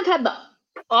I kind of had the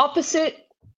opposite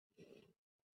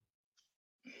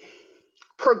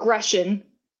progression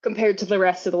compared to the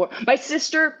rest of the world. My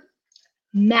sister,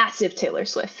 massive Taylor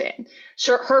Swift fan.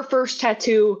 Sure, her first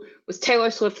tattoo was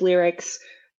Taylor Swift lyrics.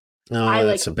 Oh,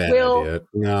 that's a bad idea.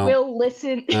 No. Will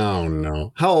listen. Oh,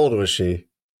 no. How old was she?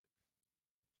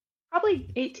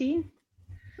 Probably 18.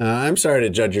 I'm sorry to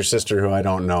judge your sister, who I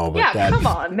don't know. But yeah, come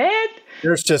on, man.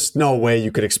 There's just no way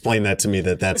you could explain that to me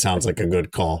that sounds like a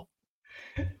good call.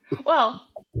 Well,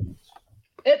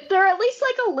 they're at least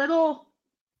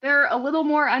they're a little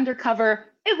more undercover.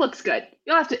 It looks good.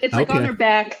 You'll have to, it's like on her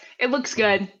back. It looks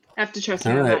good. I have to trust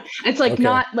me on that. It's like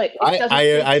not like,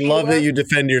 I love that you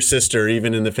defend your sister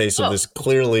even in the face of this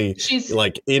clearly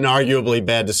like inarguably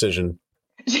bad decision.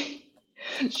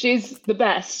 She's the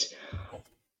best.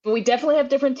 But we definitely have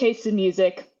different tastes in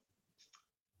music.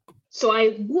 So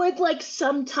I would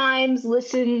sometimes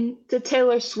listen to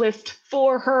Taylor Swift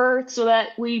for her so that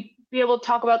we be able to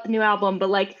talk about the new album. But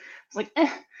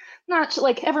not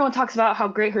everyone talks about how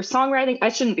great her songwriting. I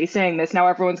shouldn't be saying this now.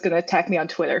 Everyone's going to attack me on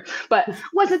Twitter. But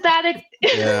wasn't that?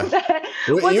 Yeah.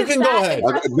 You can go ahead.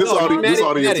 This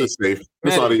audience is safe.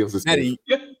 This audience is safe.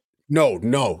 No.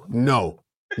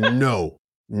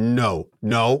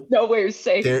 Nowhere's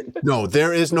safe.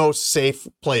 There is no safe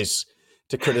place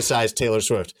to criticize Taylor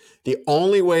Swift. The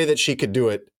only way that she could do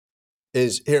it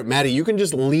is here, Maddie. You can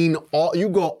just you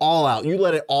go all out. You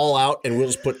let it all out, and we'll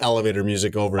just put elevator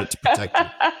music over it to protect you.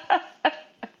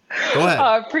 Go ahead.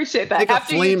 I appreciate that. Take a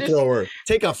flamethrower.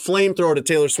 Take a flamethrower to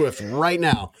Taylor Swift right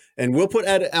now, and we'll put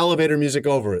elevator music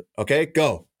over it. Okay,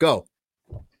 go.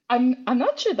 I'm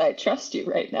not sure that I trust you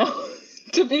right now.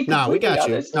 To be we got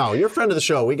honest. you. No, you're a friend of the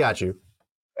show. We got you.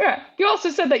 Yeah. You also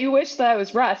said that you wish that I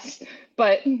was Russ,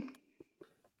 but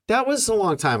that was a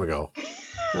long time ago.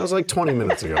 That was like 20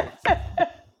 minutes ago.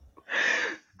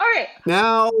 All right.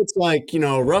 Now it's like,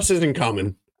 Russ isn't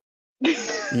coming.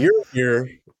 You're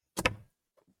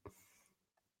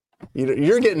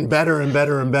getting better and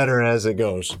better and better as it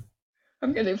goes.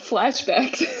 I'm getting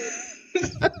flashbacks.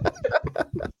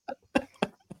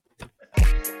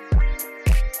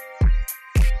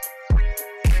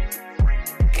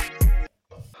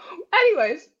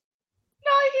 Anyways,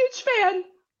 not a huge fan.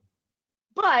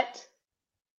 But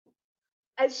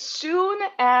as soon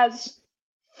as,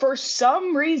 for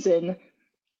some reason,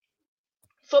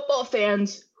 football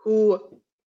fans who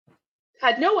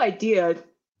had no idea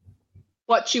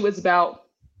what she was about,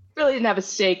 really didn't have a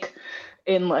stake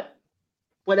in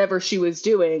whatever she was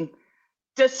doing,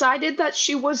 decided that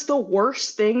she was the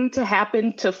worst thing to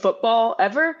happen to football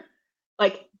ever,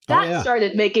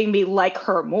 started making me like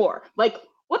her more.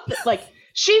 What the,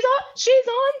 she's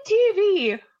on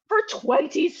TV for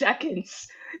 20 seconds.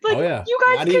 You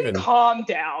guys can calm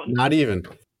down. Not even.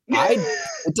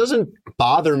 It doesn't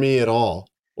bother me at all.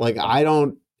 I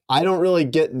don't really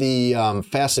get the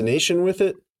fascination with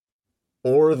it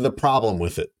or the problem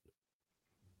with it.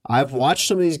 I've watched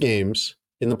some of these games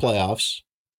in the playoffs,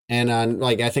 and on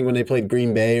I think when they played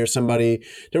Green Bay or somebody,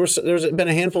 there's been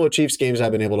a handful of Chiefs games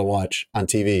I've been able to watch on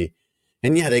TV,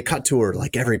 and they cut to her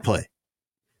every play.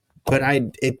 But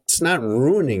it's not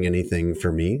ruining anything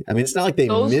for me. I mean, it's not like they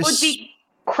miss would be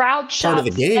crowd shots part of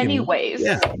the game. Anyways.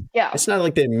 Yeah. It's not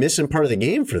like they're missing part of the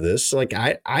game for this.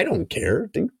 I don't care.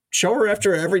 show her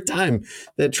after every time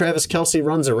that Travis Kelce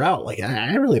runs her out. Like,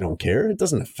 I really don't care. It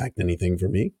doesn't affect anything for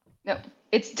me. No,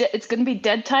 it's going to be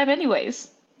dead time anyways.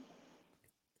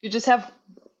 You just have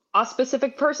a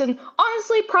specific person.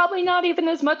 Honestly, probably not even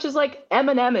as much as like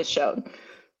Eminem is shown.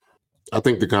 I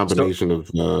think the combination of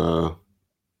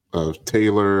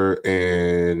Taylor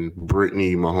and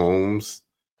Brittany Mahomes,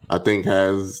 I think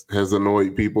has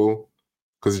annoyed people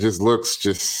because it just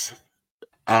looks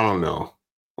I don't know.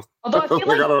 Although I feel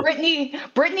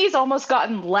like Brittany's almost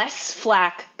gotten less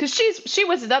flack because she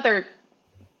was another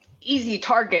easy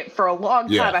target for a long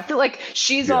time. Yeah. I feel like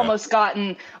she's almost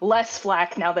gotten less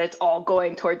flack now that it's all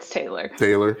going towards Taylor.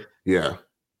 Yeah.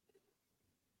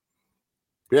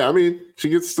 Yeah, I mean, she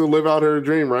gets to live out her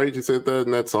dream, right? She said that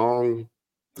in that song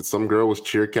that some girl was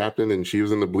cheer captain and she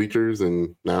was in the bleachers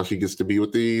and now she gets to be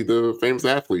with the famous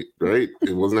athlete, right?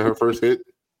 It wasn't her first hit.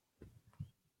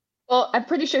 Well, I'm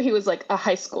pretty sure he was like a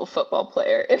high school football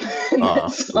player in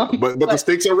that song. But the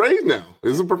stakes are raised now.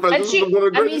 This is one of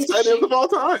the greatest tight ends of all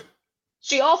time.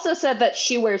 She also said that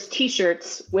she wears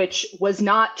T-shirts, which was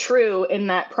not true in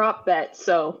that prop bet.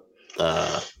 So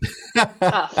tough.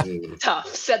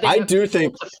 Said I do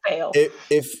think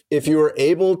if you were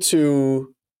able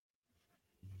to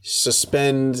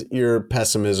suspend your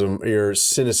pessimism, your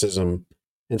cynicism,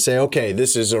 and say, okay,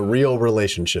 this is a real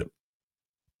relationship.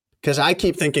 Because I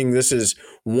keep thinking this is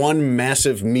one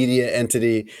massive media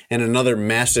entity and another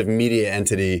massive media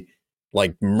entity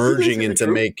like merging into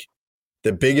make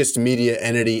the biggest media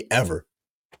entity ever.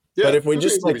 Yeah, but if we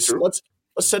just like let's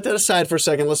set that aside for a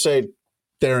second. Let's say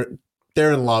they're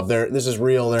in love. This is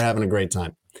real. They're having a great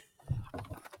time.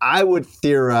 I would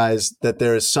theorize that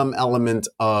there is some element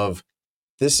of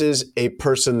this is a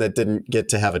person that didn't get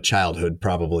to have a childhood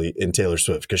probably in Taylor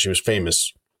Swift because she was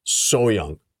famous so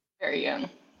young. Very young.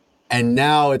 And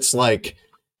now it's like,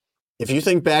 if you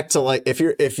think back to like, if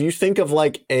you think of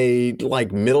like a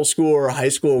like middle school or high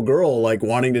school girl, like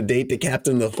wanting to date the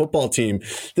captain of the football team,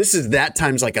 this is that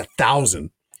times like 1,000.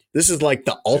 This is like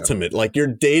the ultimate, like you're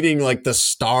dating like the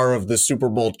star of the Super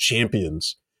Bowl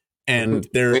champions and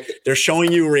they're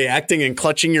showing you reacting and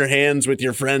clutching your hands with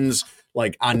your friends,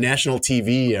 like on national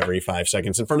TV every 5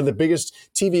 seconds in front of the biggest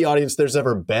TV audience there's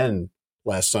ever been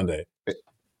last Sunday. But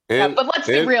let's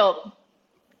be real.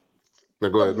 No,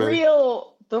 go ahead, man.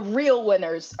 The real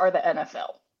winners are the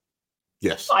NFL.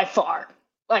 Yes, by far.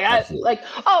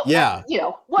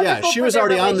 She was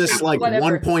already on this like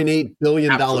 $1.8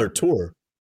 billion tour.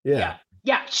 Yeah,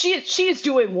 she is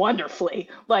doing wonderfully.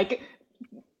 Like,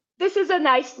 this is a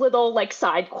nice little like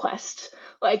side quest.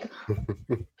 Like,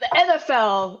 the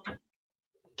NFL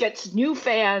gets new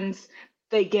fans.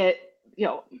 They get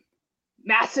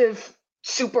massive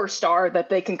superstar that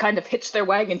they can kind of hitch their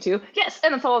wagon to. Yes,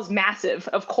 NFL is massive,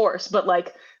 of course, but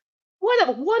like, what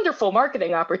a wonderful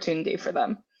marketing opportunity for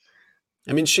them.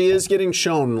 I mean, she is getting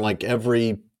shown like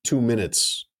every 2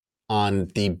 minutes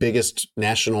on the biggest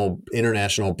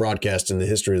international broadcast in the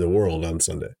history of the world on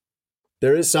Sunday.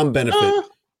 There is some benefit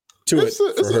to it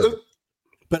for her.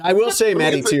 But I will say,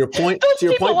 Maddie, to your point,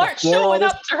 aren't showing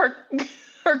up to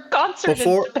her concert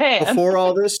in Japan. Before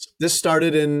all this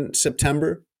started in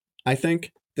September. I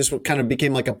think this kind of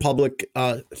became like a public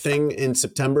thing in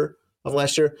September of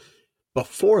last year.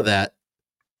 Before that,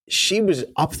 she was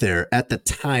up there at the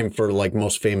time for like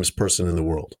most famous person in the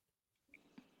world.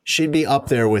 She'd be up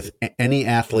there with any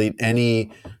athlete,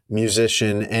 any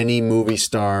musician, any movie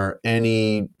star,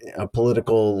 any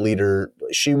political leader.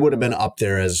 She would have been up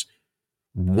there as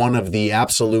one of the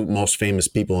absolute most famous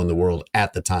people in the world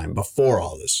at the time before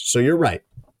all this. So you're right.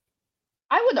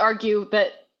 I would argue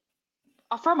that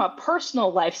from a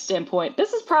personal life standpoint,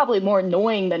 this is probably more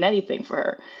annoying than anything for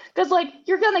her. Because, like,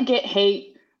 you're going to get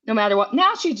hate no matter what.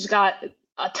 Now she's got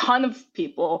a ton of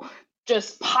people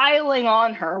just piling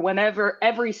on her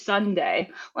every Sunday.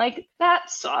 Like, that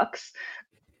sucks.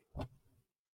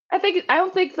 I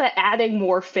don't think that adding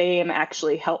more fame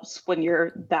actually helps when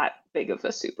you're that big of a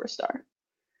superstar.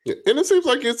 Yeah, and it seems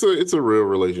like it's a real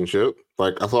relationship.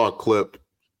 Like, I saw a clip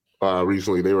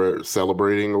recently. They were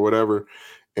celebrating or whatever.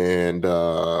 And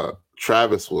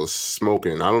Travis was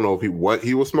smoking. I don't know what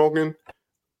he was smoking.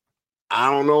 I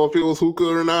don't know if it was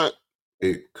hookah or not.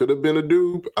 It could have been a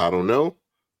doob. I don't know.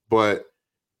 But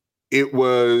it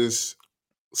was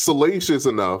salacious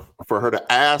enough for her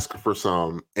to ask for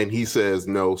some. And he says,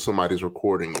 no, somebody's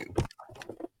recording you.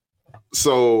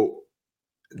 So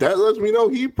that lets me know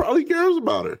he probably cares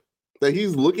about her. That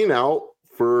he's looking out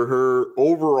for her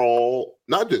overall,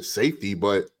 not just safety,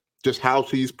 but just how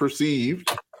she's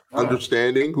perceived,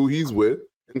 understanding who he's with,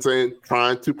 and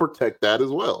trying to protect that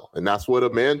as well. And that's what a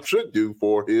man should do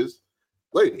for his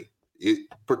lady. it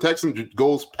protects and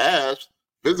goes past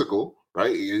physical,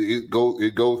 right? It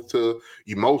goes to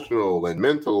emotional and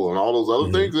mental and all those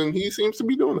other things, and he seems to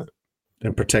be doing that.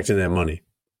 And protecting that money.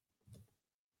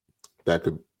 That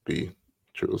could be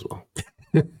true as well.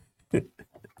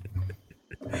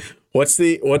 What's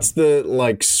the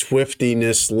like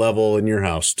Swiftiness level in your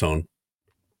house, Tone?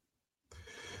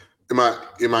 In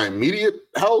my immediate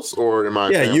house or in my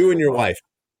you and your wife?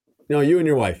 No, you and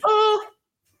your wife.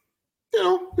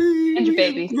 And your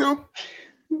baby.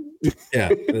 Yeah.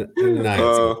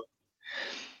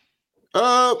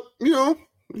 You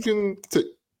can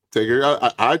take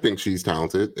her. I think she's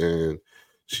talented and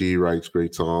she writes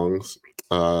great songs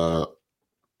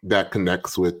that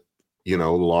connects with,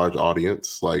 large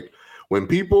audience. Like when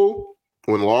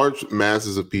large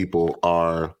masses of people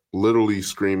are literally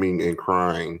screaming and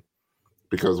crying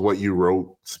because what you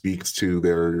wrote speaks to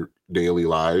their daily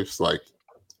lives, like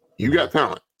you got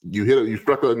talent. You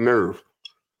struck a nerve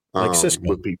like Cisco.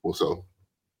 with people. So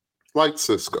like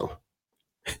Cisco.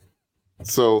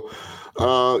 So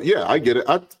I get it.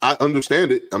 I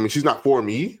understand it. I mean, she's not for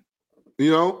me,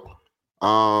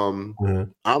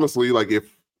 honestly, like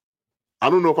I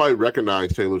don't know if I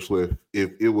recognize Taylor Swift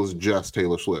if it was just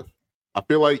Taylor Swift. I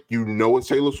feel like it's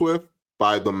Taylor Swift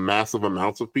by the massive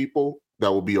amounts of people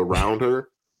that will be around her.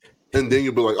 And then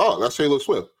you'll be like, oh, that's Taylor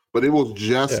Swift. But it was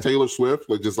just Taylor Swift,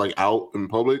 like just like out in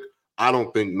public. I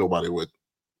don't think nobody would.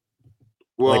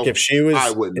 Well, like if she was, I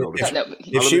wouldn't notice.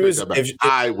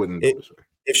 I wouldn't notice her.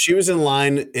 If she was in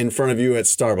line in front of you at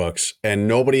Starbucks and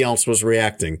nobody else was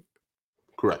reacting,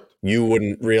 correct, you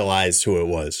wouldn't realize who it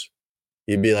was.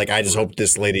 You'd be like, I just hope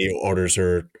this lady orders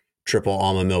her triple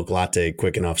almond milk latte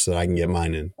quick enough so that I can get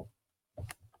mine in.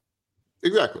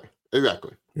 Exactly. Yeah.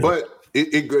 But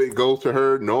it goes to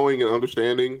her knowing and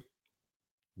understanding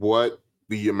what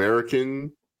the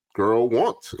American girl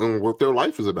wants and what their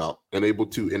life is about and able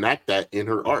to enact that in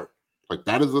her art. Like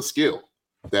that is a skill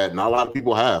that not a lot of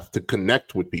people have to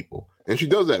connect with people. And she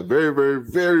does that very, very,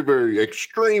 very, very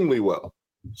extremely well.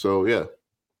 So, yeah.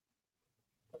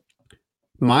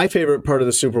 My favorite part of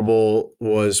the Super Bowl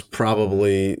was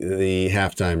probably the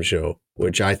halftime show,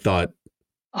 which I thought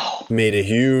made a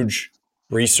huge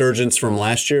resurgence from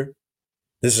last year.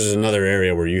 This is another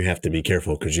area where you have to be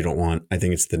careful because you don't want, I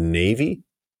think it's the Navy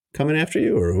coming after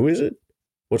you, or who is it?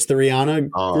 What's the Rihanna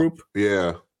group?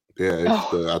 Yeah.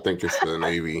 I think it's the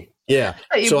Navy. Yeah.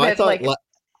 So I thought,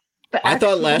 I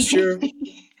thought last year.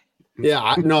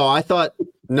 I thought,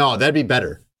 no, that'd be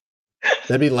better.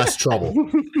 That'd be less trouble.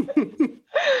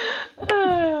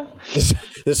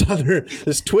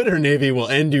 This Twitter Navy will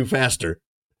end you faster.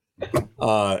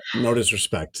 No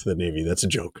disrespect to the Navy. That's a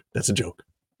joke.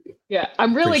 Yeah,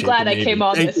 I'm really glad I came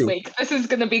on this week. This is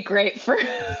going to be great for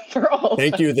all.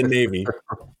 Thank you, the Navy.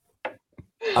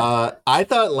 I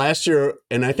thought last year,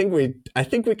 and I think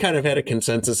we kind of had a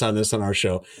consensus on this on our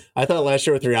show. I thought last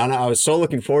year with Rihanna, I was so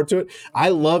looking forward to it. I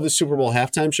love the Super Bowl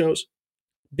halftime shows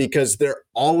because they're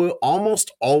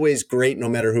almost always great, no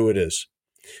matter who it is.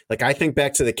 Like I think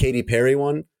back to the Katy Perry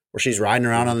one where she's riding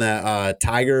around on that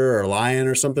tiger or lion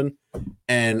or something,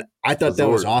 and I thought that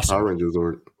was awesome. Orange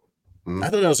Resort. I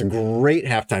thought that was a great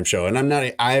halftime show, and I'm not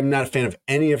a fan of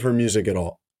any of her music at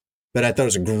all, but I thought it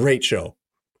was a great show.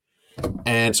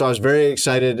 And so I was very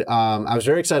excited. I was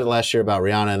very excited last year about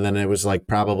Rihanna, and then it was like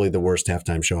probably the worst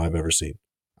halftime show I've ever seen.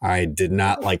 I did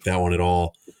not like that one at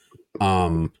all.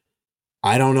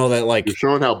 I don't know that like you're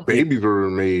showing how babies were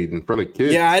made in front of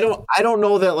kids. Yeah, I don't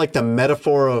know that like the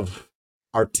metaphor of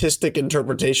artistic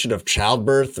interpretation of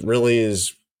childbirth really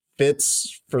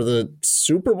fits for the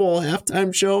Super Bowl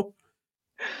halftime show.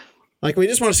 Like we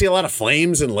just want to see a lot of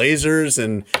flames and lasers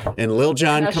and Lil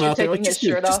Jon come out there. Like just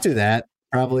do that,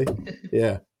 probably.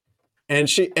 Yeah. And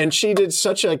she did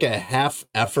such like a half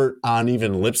effort on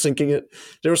even lip syncing it.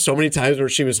 There were so many times where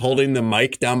she was holding the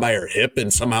mic down by her hip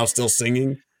and somehow still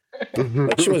singing.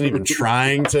 Like she wasn't even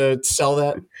trying to sell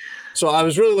that. So I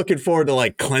was really looking forward to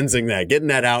like cleansing that, getting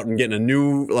that out and getting a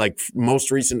new, like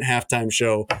most recent halftime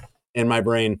show in my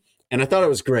brain. And I thought it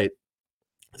was great.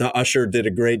 I thought Usher did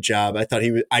a great job.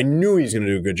 I knew he was going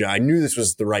to do a good job. I knew this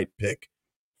was the right pick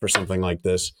for something like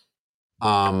this.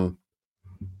 And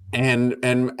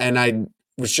I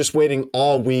was just waiting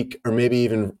all week or maybe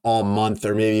even all month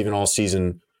or maybe even all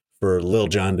season for Lil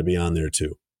Jon to be on there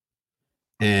too.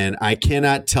 And I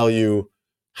cannot tell you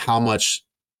how much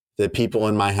the people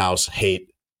in my house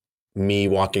hate me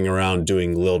walking around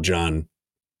doing Lil Jon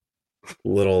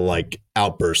little like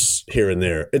outbursts here and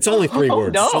there. It's only 3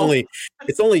 words. No.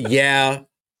 It's only yeah,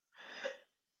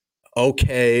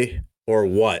 okay, or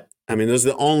what. I mean, those are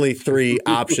the only 3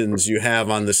 options you have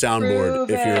on the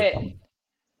soundboard.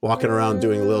 walking around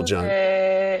doing Lil Jon.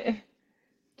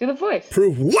 Do the voice.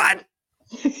 Prove what?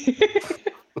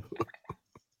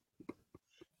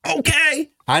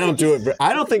 Okay. I don't do it.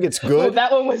 I don't think it's good.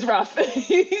 That one was rough.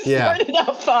 You Yeah. started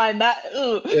out fine.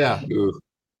 Yeah.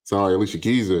 Sound like Alicia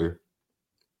Keys there.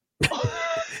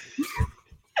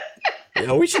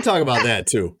 Yeah, we should talk about that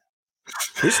too.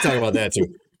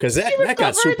 Because that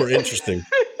got super interesting.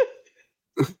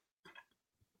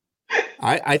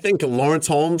 I think Lawrence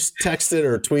Holmes texted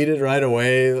or tweeted right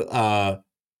away.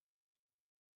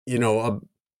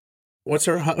 Who's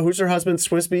her husband?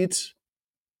 Swiss Beats.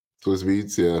 Swiss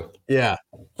Beats, yeah. Yeah.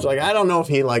 It's like, I don't know if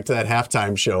he liked that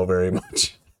halftime show very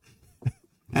much.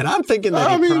 And I'm thinking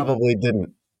that he probably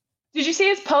didn't. Did you see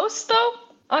his post, though,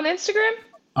 on Instagram?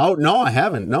 Oh, no, I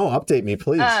haven't. No, update me,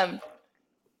 please.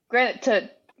 Granted, to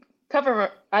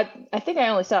cover, I think I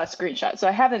only saw a screenshot, so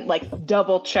I haven't,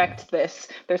 double-checked this.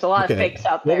 There's a lot of fakes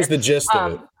out there. What was the gist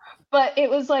of it? But it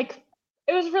was,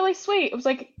 it was really sweet. It was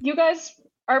like, you guys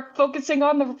are focusing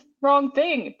on the wrong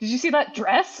thing. Did you see that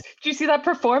dress? Did you see that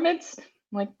performance?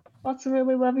 Lots of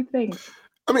really lovely things.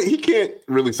 I mean, he can't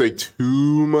really say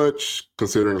too much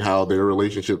considering how their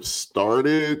relationship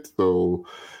started. So,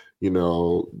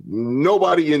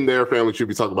 nobody in their family should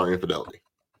be talking about infidelity.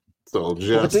 So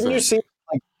just. But didn't you see?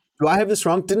 Do I have this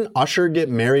wrong? Didn't Usher get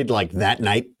married that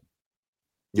night?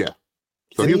 Yeah.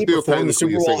 So didn't he still perform the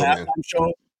Super Bowl halftime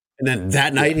show, and then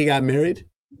that night he got married.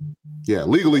 Yeah,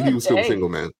 legally he was still a single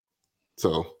man.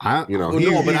 So but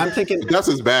I'm thinking that's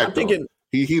his bag. I'm thinking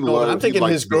I'm thinking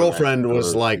his girlfriend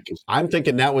was like. I'm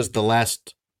thinking that was the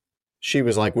last. She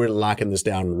was like, "We're locking this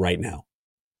down right now."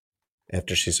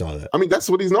 After she saw that, I mean, that's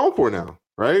what he's known for now,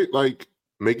 right? Like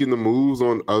making the moves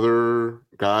on other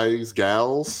guys,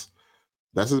 gals.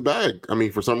 That's his bag. I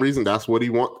mean, for some reason, that's what he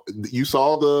wants. You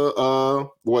saw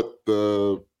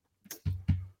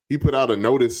he put out a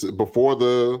notice before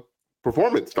the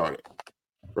performance started.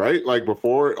 Right, like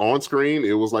before on screen,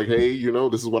 it was like, "Hey,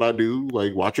 this is what I do.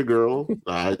 Like, watch your girl.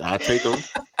 I take them.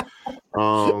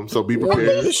 So be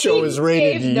prepared." This show is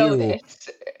rated U.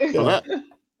 Yeah.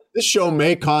 This show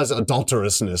may cause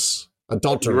adulterousness.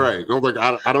 Adultery, right? I'm like,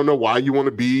 I don't know why you want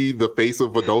to be the face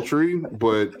of adultery,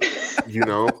 but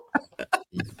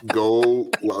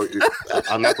go. Well,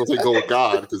 I'm not gonna say go with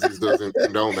God because he doesn't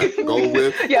condone that. Go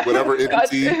with whatever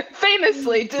entity. God,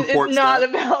 famously, it's not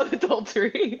about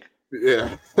adultery.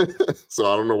 Yeah. So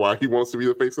I don't know why he wants to be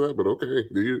the face of that, but okay.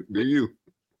 Do you?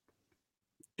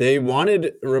 They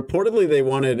wanted, or not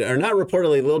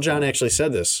reportedly, Lil Jon actually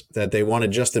said this, that they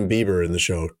wanted Justin Bieber in the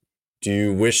show. Do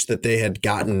you wish that they had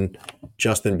gotten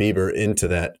Justin Bieber into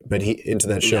that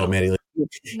show, Maddie?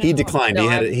 He declined. No,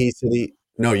 he said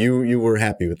you were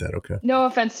happy with that. Okay. No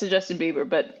offense to Justin Bieber,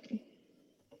 but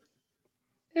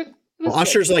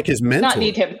Usher's like his mentor. Not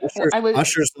need him.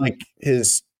 Usher's like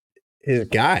his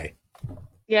guy.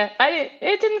 Yeah,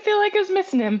 it didn't feel like I was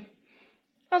missing him.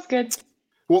 That was good.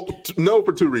 Well, no,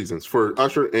 for two reasons. For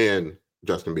Usher and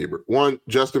Justin Bieber. One,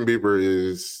 Justin Bieber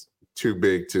is too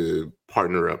big to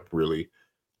partner up really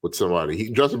with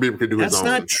somebody. Justin Bieber could do his own.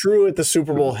 That's not true at the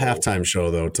Super Bowl halftime show,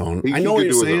 though, Tone. I know what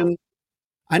you're saying.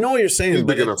 He's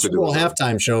but at the Super Bowl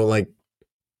halftime show,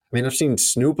 I've seen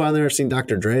Snoop on there. I've seen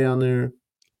Dr. Dre on there.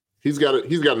 He's got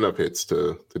enough hits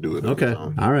to do it. Okay,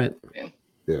 all right.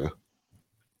 Yeah.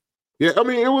 Yeah, I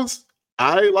mean,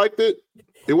 I liked it.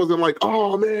 It wasn't like,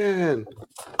 oh man,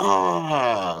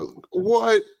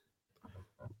 what?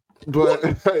 But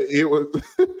it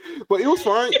was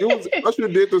fine. It was Usher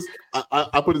did this.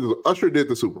 I put it this way, Usher did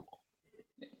the Super Bowl.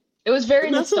 It was very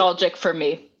nostalgic for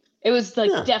me. It was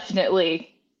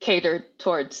definitely catered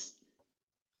towards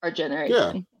our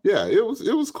generation. Yeah, it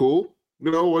was cool.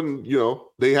 When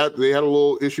they had a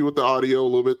little issue with the audio a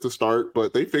little bit to start,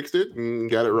 but they fixed it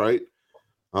and got it right.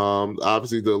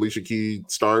 Obviously the Alicia Keys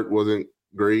start wasn't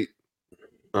great.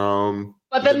 But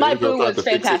then my boo was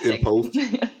fantastic. When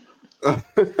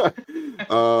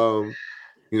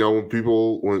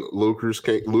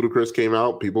Ludacris came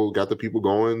out, people got the people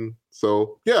going.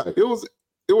 So yeah, it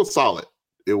was solid.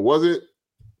 It wasn't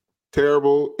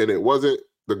terrible, and it wasn't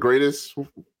the greatest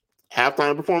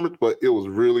halftime performance, but it was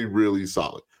really, really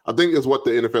solid. I think it's what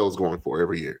the NFL is going for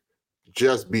every year.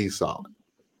 Just be solid.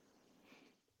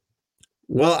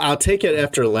 Well, I'll take it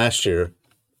after last year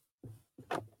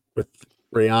with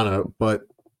Rihanna, but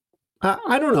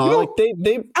I don't know.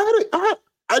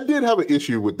 I did have an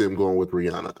issue with them going with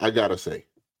Rihanna. I gotta say.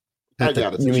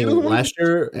 You mean last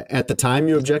year at the time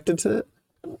you objected to it?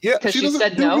 Yeah, she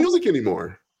doesn't do music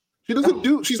anymore. She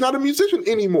doesn't she's not a musician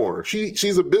anymore.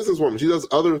 She's a businesswoman. She does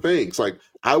other things. Like,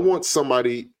 I want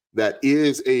somebody that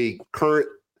is a current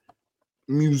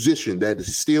musician that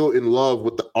is still in love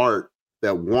with the art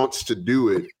that wants to do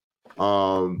it.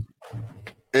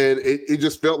 And it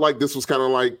just felt like this was kind of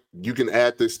like, you can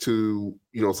add this to,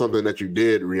 something that you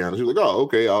did, Rihanna. She was like, oh,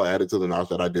 okay, I'll add it to the notch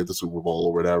that I did the Super Bowl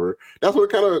or whatever. That's what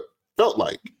it kind of felt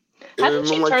like. Hadn't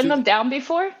she turned them down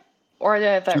before? Or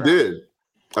did that She did.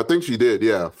 I think she did,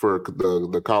 yeah, for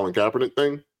the Colin Kaepernick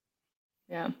thing.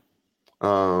 Yeah.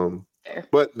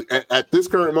 But at this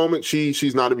current moment,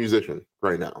 she's not a musician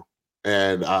right now.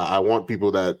 And I want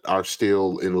people that are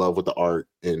still in love with the art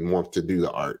and want to do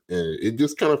the art. And it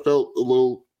just kind of felt a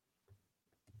little,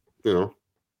 yeah.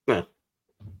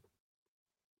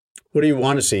 What do you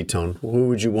want to see, Tone? Who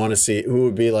would you want to see? Who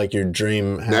would be like your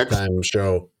dream halftime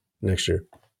show next year?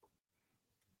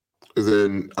 Is it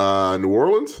in New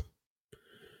Orleans?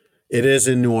 It is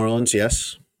in New Orleans,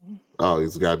 yes. Oh,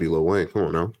 he's got to be Lil Wayne. Come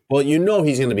on now. Well,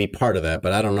 he's going to be part of that,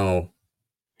 but I don't know.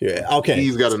 Yeah, okay.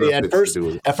 He's got enough to do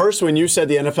with it. At first, when you said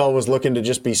the NFL was looking to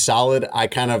just be solid, I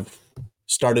kind of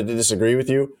started to disagree with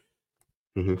you.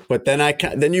 Mm-hmm. But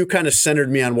then you kind of centered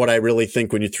me on what I really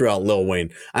think when you threw out Lil Wayne.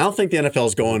 I don't think the NFL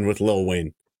is going with Lil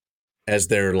Wayne as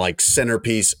their like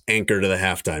centerpiece anchor to the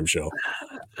halftime show.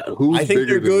 I think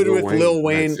they're good with Lil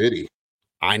Wayne.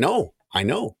 I know.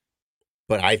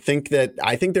 But I think they're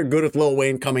good with Lil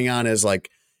Wayne coming on as like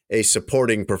a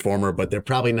supporting performer, but they're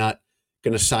probably not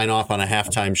going to sign off on a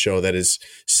halftime show that is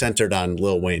centered on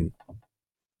Lil Wayne.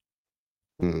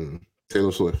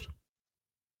 Taylor Swift.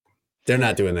 They're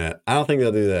not doing that. I don't think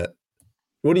they'll do that.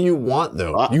 What do you want,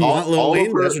 though? You want Lil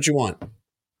Wayne? That's what you want.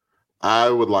 I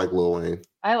would like Lil Wayne.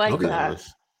 I like that.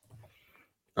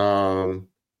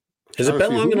 Has it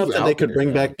been long enough that they could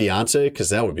bring back Beyonce?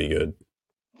 Because that would be good.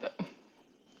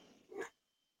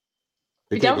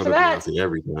 They can't go to Beyonce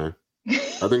every time.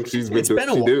 I think she did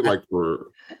it like for...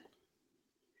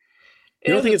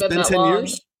 You don't think it's been 10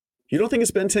 years? You don't think it's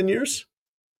been 10 years?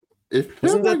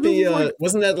 Wasn't that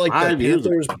the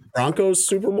Panthers Broncos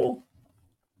Super Bowl?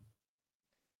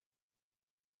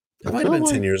 It might have been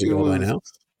 10 years ago by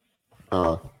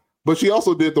now. But she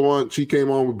also did the one, she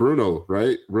came on with Bruno,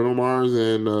 right? Bruno Mars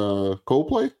and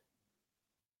Coldplay?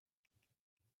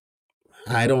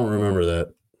 I don't remember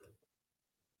that.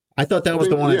 I thought that was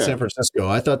the one in San Francisco.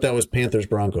 I thought that was Panthers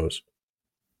Broncos,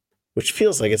 which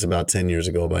feels like it's about 10 years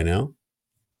ago by now.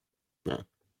 Yeah.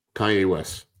 Kanye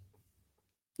West.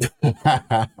 Oh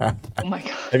my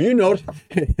God. Have you noticed?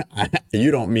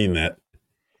 You don't mean that.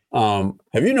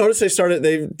 Have you noticed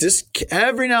they just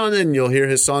every now and then you'll hear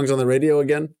his songs on the radio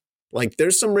again? Like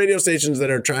there's some radio stations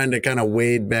that are trying to kind of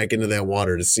wade back into that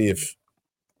water to see if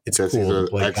it's cool. He's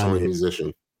an excellent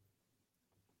musician.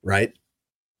 Right?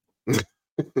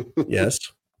 Yes.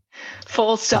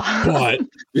 Full stop. But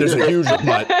there's a huge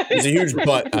but. There's a huge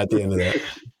but at the end of that.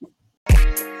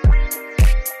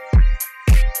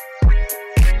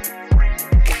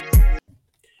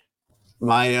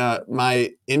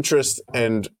 My interest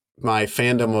and my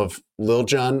fandom of Lil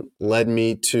Jon led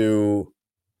me to,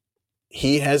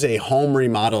 he has a home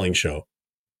remodeling show.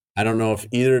 I don't know if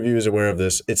either of you is aware of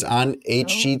this. It's on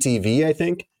HGTV, I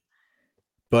think.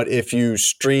 But if you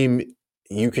stream,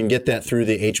 you can get that through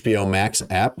the HBO Max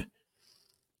app.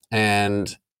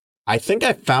 And I think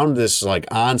I found this like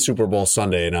on Super Bowl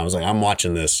Sunday, and I was like, I'm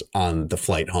watching this on the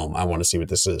flight home. I want to see what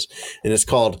this is. And it's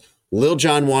called Lil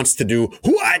Jon Wants to Do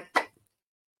What?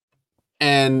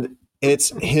 And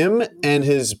it's him and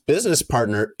his business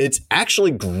partner. It's actually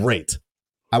great.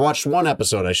 I watched one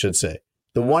episode, I should say.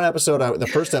 The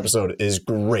first episode is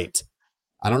great.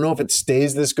 I don't know if it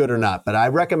stays this good or not, but I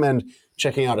recommend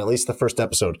checking out at least the first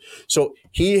episode. So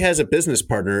he has a business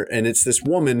partner, and it's this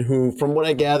woman who, from what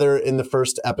I gather in the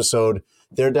first episode,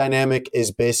 their dynamic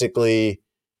is basically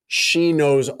she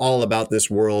knows all about this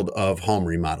world of home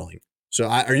remodeling. So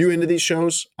are you into these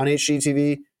shows on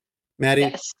HGTV, Maddie?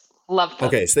 Yes. Love them.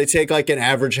 Okay, so they take like an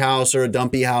average house or a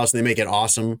dumpy house and they make it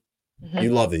awesome. Mm-hmm.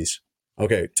 You love these.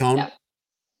 Okay, Tone? Yeah.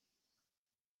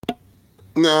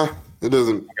 Nah, it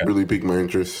doesn't really pique my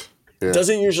interest. Yeah. It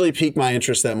doesn't usually pique my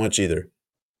interest that much either.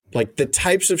 Like the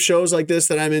types of shows like this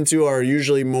that I'm into are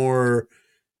usually more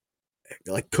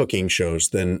like cooking shows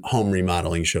than home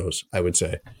remodeling shows, I would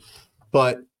say.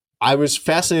 But I was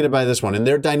fascinated by this one. And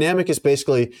their dynamic is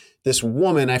basically this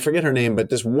woman, I forget her name, but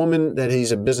this woman that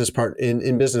he's a business part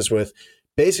in business with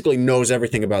basically knows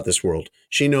everything about this world.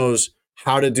 She knows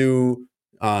how to do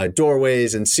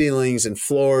doorways and ceilings and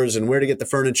floors and where to get the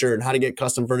furniture and how to get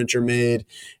custom furniture made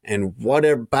and what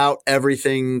about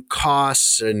everything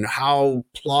costs and how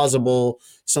plausible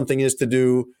something is to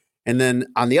do. And then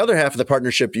on the other half of the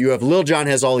partnership, you have Lil Jon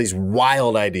has all these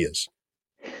wild ideas.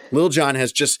 Lil Jon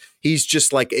he's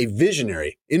just like a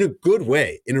visionary in a good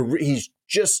way. He's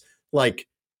just like,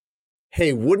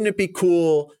 hey, wouldn't it be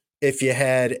cool if you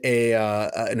had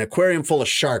an aquarium full of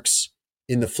sharks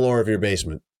in the floor of your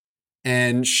basement?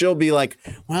 And she'll be like,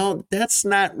 well, that's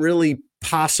not really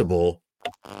possible.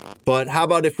 But how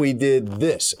about if we did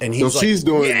this? And he's like, she's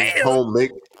doing yeah.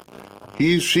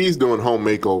 She's doing home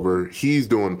makeover. He's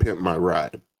doing pimp my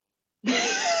ride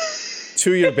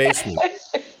to your basement.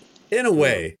 In a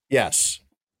way, yes.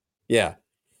 Yeah.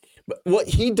 But what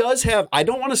he does have, I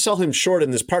don't want to sell him short in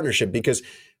this partnership because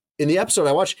in the episode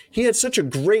I watched, he had such a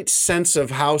great sense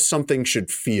of how something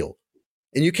should feel.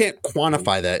 And you can't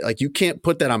quantify that. Like, you can't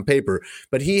put that on paper.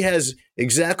 But he has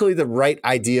exactly the right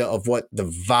idea of what the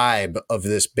vibe of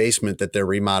this basement that they're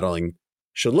remodeling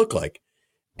should look like.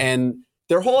 And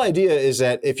their whole idea is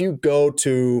that if you go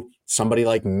to somebody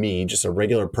like me, just a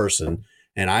regular person,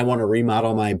 and I want to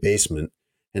remodel my basement,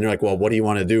 and they're like, well, what do you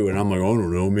want to do? And I'm like, oh, I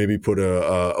don't know, maybe put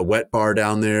a wet bar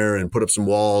down there and put up some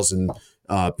walls and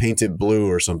paint it blue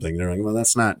or something. They're like, well,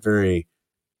 that's not very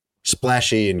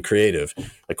splashy and creative.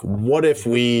 Like, what if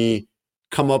we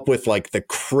come up with like the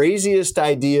craziest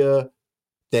idea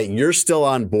that you're still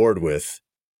on board with,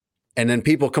 and then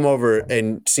people come over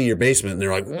and see your basement and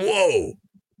they're like, whoa,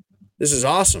 this is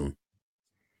awesome.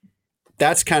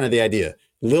 That's kind of the idea.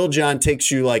 Lil Jon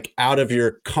takes you like out of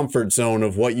your comfort zone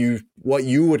of what you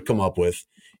would come up with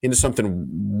into something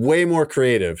way more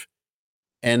creative.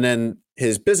 And then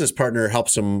his business partner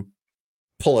helps him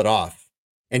pull it off.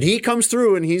 And he comes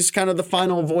through and he's kind of the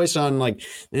final voice on like,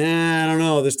 I don't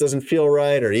know, this doesn't feel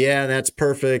right. Or, yeah, that's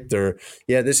perfect. Or,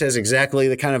 yeah, this has exactly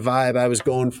the kind of vibe I was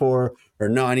going for. Or,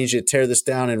 no, I need you to tear this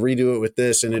down and redo it with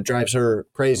this. And it drives her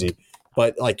crazy.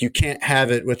 But like, you can't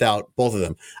have it without both of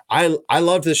them. I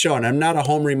love this show, and I'm not a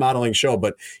home remodeling show,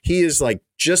 but he is like,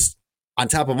 just on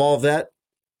top of all of that,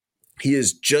 he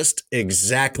is just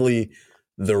exactly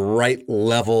the right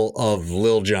level of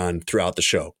Lil Jon throughout the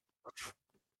show.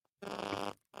 Do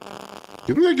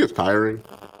you think that gets tiring?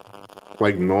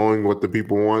 Like, knowing what the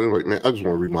people want? Like, man, I just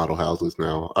want to remodel houses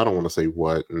now. I don't want to say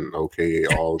what and okay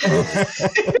all the time.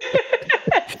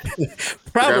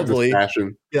 Probably.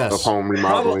 Passion yes. of home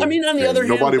remodeling. I mean, on the other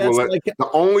hand, nobody will let, like,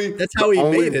 that's how he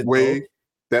made it, way though.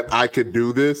 that I could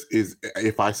do this is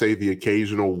if I say the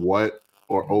occasional what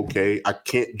or okay. I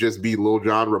can't just be Lil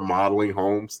Jon remodeling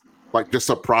homes. Like, just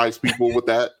surprise people with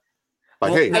that.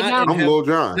 Like, well, hey, I'm Lil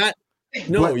Jon.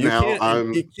 No, but you now can't.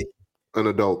 I'm an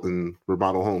adult and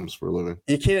remodel homes for a living.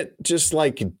 You can't just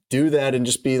like do that and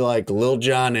just be like Lil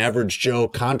Jon, average Joe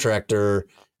contractor,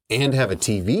 and have a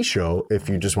TV show if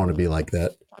you just want to be like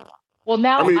that. Well,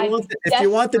 now I mean, if you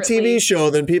want the TV show,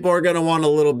 then people are going to want a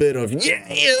little bit of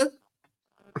yeah.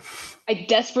 I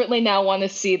desperately now want to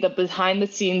see the behind the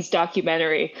scenes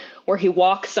documentary where he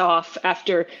walks off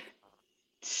after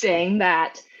saying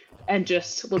that and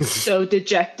just looks so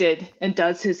dejected and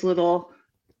does his little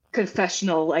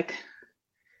confessional, like,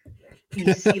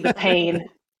 you see the pain.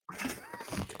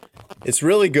 It's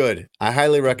really good. I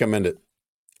highly recommend it.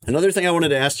 Another thing I wanted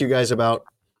to ask you guys about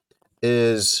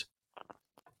is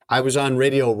I was on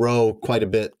Radio Row quite a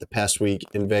bit the past week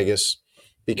in Vegas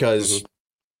because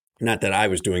not that I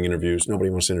was doing interviews. Nobody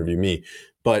wants to interview me,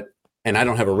 and I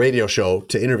don't have a radio show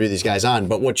to interview these guys on.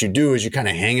 But what you do is you kind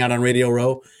of hang out on Radio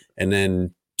Row, and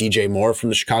then DJ Moore from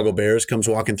the Chicago Bears comes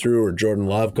walking through, or Jordan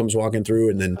Love comes walking through,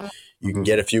 and then you can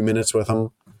get a few minutes with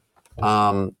them.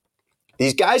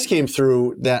 These guys came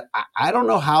through that I don't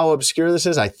know how obscure this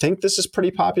is. I think this is pretty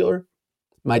popular.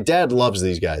 My dad loves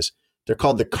these guys. They're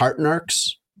called the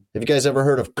Cartnarks. Have you guys ever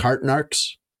heard of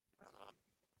Cartnarks?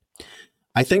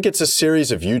 I think it's a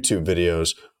series of YouTube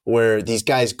videos where these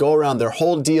guys go around. Their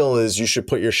whole deal is you should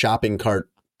put your shopping cart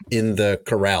in the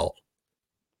corral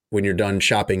when you're done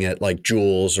shopping at like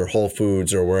Jewel's or Whole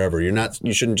Foods or wherever.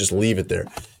 You shouldn't just leave it there.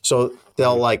 So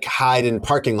they'll like hide in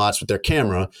parking lots with their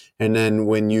camera. And then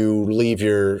when you leave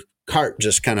your cart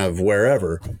just kind of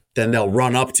wherever, then they'll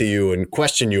run up to you and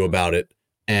question you about it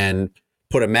and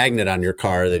put a magnet on your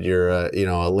car that you're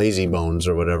a lazy bones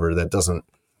or whatever that doesn't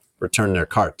return their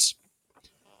carts.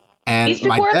 And These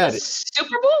people my dad, at the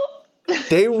Super Bowl?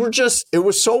 they were just, it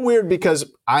was so weird because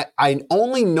I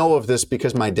only know of this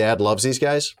because my dad loves these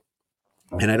guys.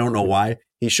 And I don't know why.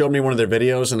 He showed me one of their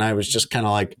videos and I was just kind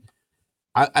of like,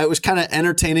 I was kind of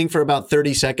entertaining for about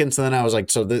 30 seconds. And then I was like,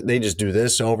 so they just do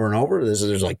this over and over?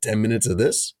 There's like 10 minutes of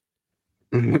this?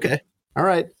 Okay. All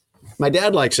right. My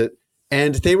dad likes it.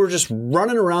 And they were just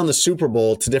running around the Super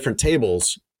Bowl to different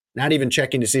tables, not even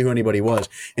checking to see who anybody was,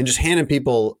 and just handing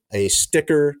people a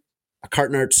sticker, a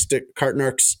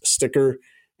Cartnarks sticker.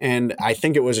 And I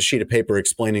think it was a sheet of paper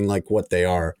explaining like what they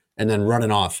are and then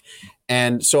running off.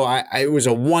 And so it was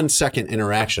a 1 second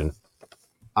interaction.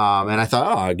 And I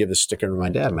thought, I'll give this sticker to my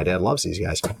dad. My dad loves these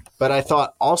guys. But I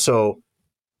thought also,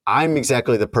 I'm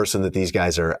exactly the person that these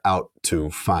guys are out to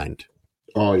find.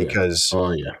 Oh yeah. Because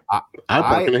I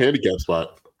park in a handicap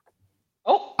spot.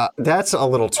 Oh, that's a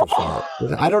little too far.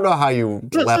 I don't know how you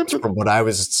leapt from what I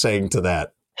was saying to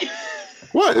that.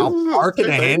 What? I'll park in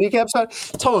a handicap spot?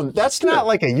 Tone, that's not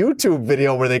like a YouTube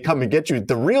video where they come and get you.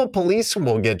 The real police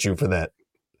will get you for that.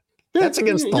 That's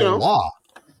against the law.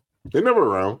 They're never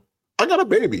around. I got a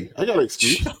baby. I got an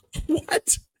excuse.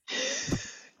 What?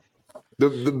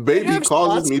 The baby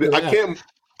causes me to.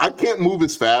 I can't move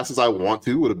as fast as I want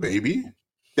to with a baby.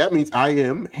 That means I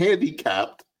am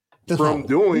handicapped from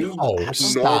doing normal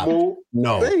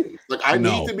things. Like I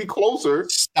need to be closer.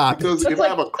 Stop. Because that's if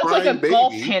like, I have a crying like a baby,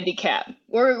 golf handicap.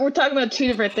 We're talking about two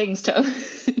different things, Tone.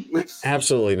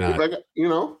 Absolutely not. Like,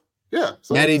 yeah.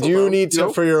 So, Maddie, do you need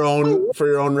to for your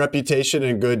own reputation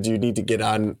and good? Do you need to get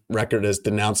on record as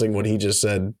denouncing what he just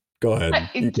said? Go ahead,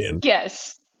 you can.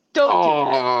 Yes. Don't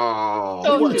do that.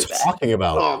 Don't what are do you that. talking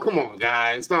about? Oh, come on,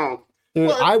 guys! Don't. Dude,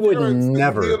 I would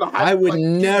never do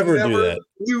that.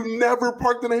 You never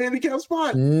parked in a handicap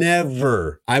spot.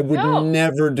 Never. I would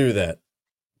never do that.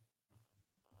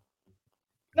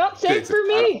 Not safe for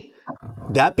me.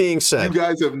 That being said, you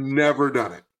guys have never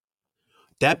done it.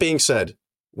 That being said,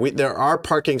 there are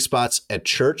parking spots at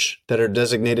church that are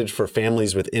designated for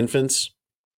families with infants.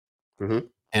 Mm-hmm.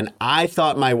 And I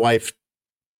thought my wife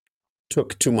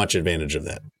took too much advantage of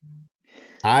that.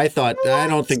 I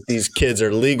don't think these kids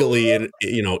are legally,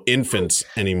 infants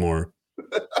anymore.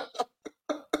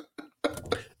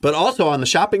 But also on the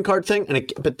shopping cart thing,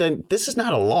 but then this is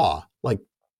not a law. Like,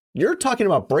 you're talking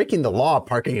about breaking the law,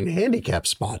 parking in handicap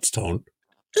spots, Tone.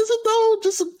 Is it though?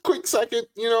 Just a quick second.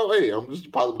 Hey, I'm just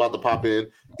about to pop in.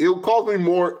 It'll cause me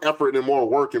more effort and more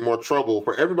work and more trouble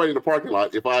for everybody in the parking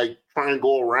lot if I try and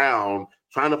go around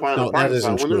trying to find a parking spot. That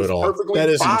isn't true at all. That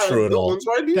isn't true at all.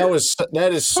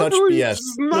 That is such BS.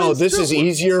 No, this is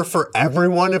easier for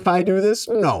everyone if I do this.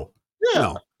 No.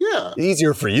 Yeah.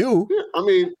 Easier for you. Yeah, I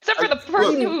mean, except for the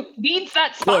person who needs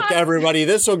that spot. Look, everybody,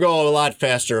 this will go a lot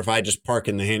faster if I just park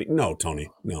in the handy. No, Tony,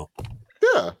 no.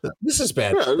 Yeah. This is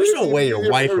bad. There's no way your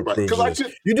wife approves of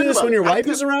this. You do this when your wife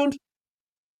is around?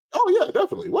 Oh, yeah,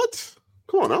 definitely. What?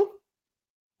 Come on now.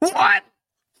 What?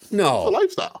 No. It's a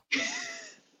lifestyle.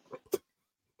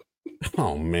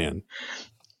 Oh, man.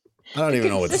 I don't even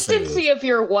know what to say. Consistency of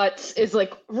your what's is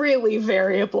like really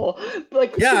variable.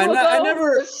 Like, I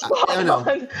never. I know.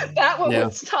 That one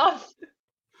was tough.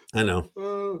 I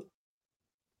know.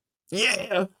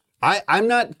 Yeah. I'm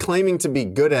not claiming to be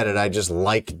good at it. I just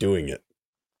like doing it.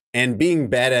 And being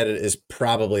bad at it is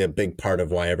probably a big part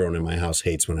of why everyone in my house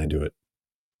hates when I do it.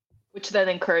 Which then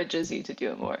encourages you to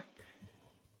do it more.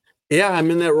 Yeah, I'm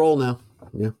in that role now.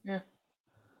 Yeah.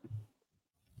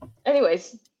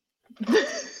 Anyways,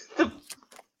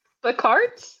 the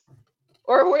cards?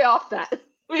 Or are we off that?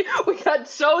 We got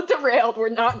so derailed, we're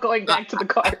not going back to the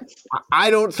cards. I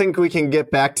don't think we can get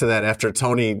back to that after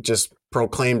Tony just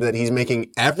proclaimed that he's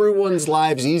making everyone's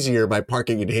lives easier by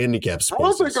parking in handicap spaces. I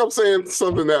don't think I'm saying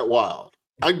something that wild.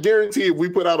 I guarantee if we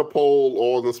put out a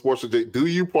poll on the Sports Today, do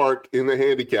you park in the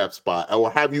handicap spot?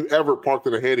 Or have you ever parked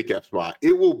in a handicap spot?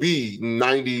 It will be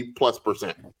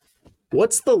 90+%.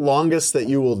 What's the longest that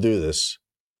you will do this?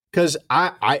 Because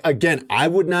I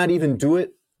would not even do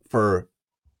it for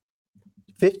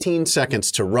 15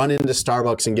 seconds to run into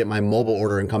Starbucks and get my mobile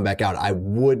order and come back out. I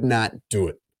would not do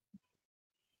it.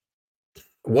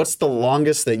 What's the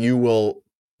longest that you will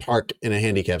park in a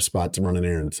handicap spot to run an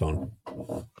errand on?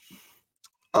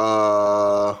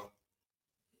 I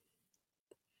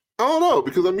don't know,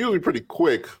 because I'm usually pretty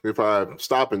quick if I'm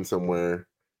stopping somewhere.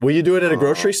 Will you do it at a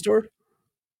grocery store?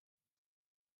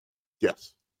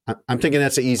 Yes. I'm thinking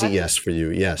that's an easy yes for you.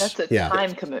 Yes. That's a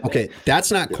time commitment. Okay,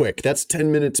 that's not quick. That's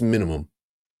 10 minutes minimum.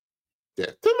 Yeah,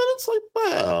 10 minutes, like,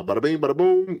 bada bing, bada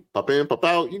boom, pop in, pop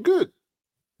out, you're good.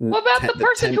 What about the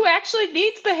person who actually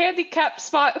needs the handicap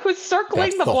spot who's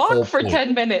circling the block for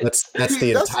 10 minutes? That's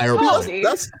the entire point.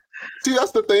 That's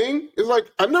the thing. It's like,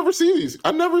 I never see these.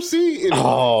 I never see any.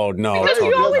 Oh, no. Because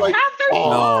you always have their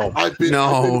spot. I've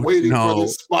been waiting for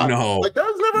this spot. No. Like,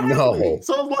 that's never happened to me.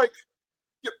 So it's like,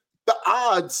 the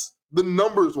odds, the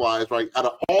numbers wise, right, out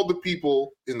of all the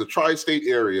people in the tri-state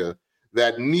area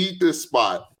that need this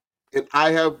spot, and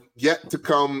I have yet to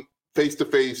come face to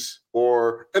face,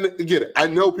 and again, I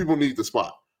know people need the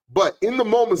spot, but in the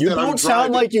moments you don't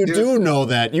sound like you do know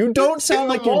that. You don't sound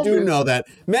like you do know that.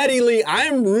 Maddie Lee,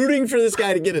 I'm rooting for this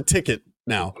guy to get a ticket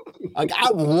now. Like,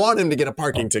 I want him to get a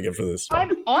parking ticket for this.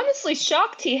 I'm honestly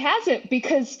shocked he hasn't,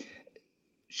 because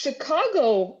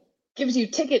Chicago gives you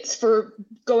tickets for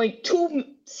going 2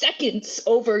 seconds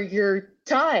over your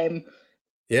time.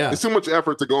 Yeah. It's too much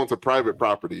effort to go into private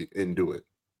property and do it.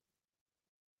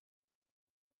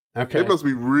 They must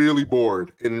be really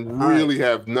bored and really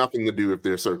have nothing to do if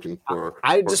they're searching for.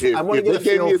 I want to get if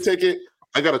they gave me a ticket,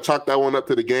 I got to chalk that one up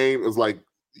to the game. It's like,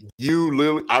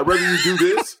 I'd rather you do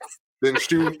this than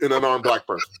shoot an unarmed black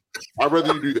person. I'd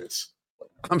rather you do this.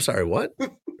 I'm sorry, what?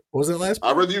 What was that last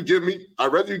part? I'd rather you give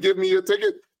me a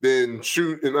ticket than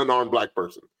shoot an unarmed black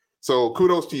person. So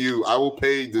kudos to you. I will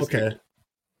pay this ticket.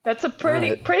 That's a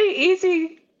pretty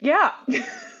easy, yeah.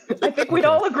 I think we'd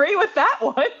all agree with that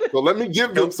one. So let me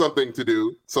give them something to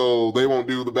do so they won't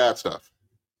do the bad stuff.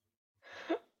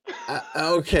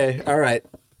 Okay, all right.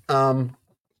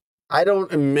 I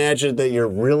don't imagine that you're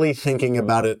really thinking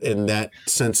about it in that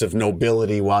sense of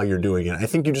nobility while you're doing it. I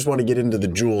think you just want to get into the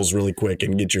jewels really quick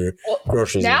and get your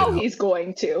groceries. Now he's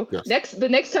going to. Yes. The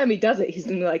next time he does it, he's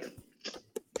gonna be like,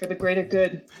 for the greater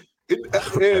good.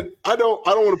 And I don't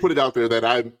want to put it out there that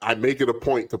I make it a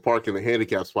point to park in the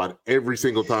handicap spot every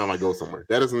single time I go somewhere.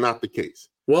 That is not the case.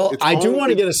 Well, I do want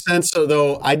to get a sense,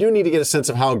 though. I do need to get a sense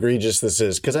of how egregious this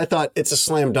is, because I thought it's a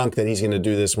slam dunk that he's going to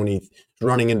do this when he's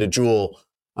running into Jules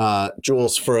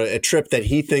for a trip that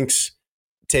he thinks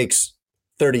takes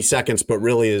 30 seconds, but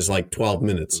really is like 12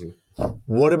 minutes. Mm-hmm.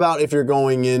 What about if you're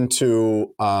going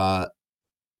into a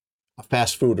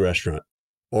fast food restaurant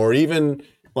or even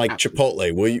like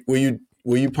Chipotle?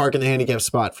 Will you park in the handicap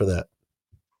spot for that?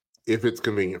 If it's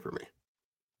convenient for me.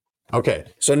 Okay.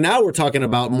 So now we're talking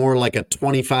about more like a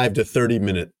 25 to 30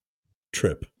 minute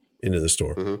trip into the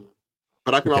store. Mm-hmm.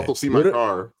 But I can also see my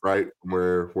car right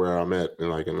where I'm at and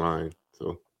like in line.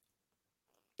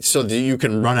 So you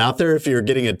can run out there if you're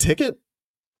getting a ticket?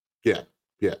 Yeah.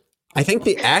 I think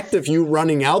the act of you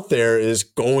running out there is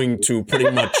going to pretty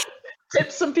much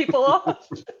tip some people off.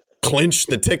 Clinch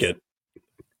the ticket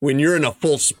when you're in a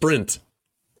full sprint.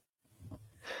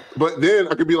 But then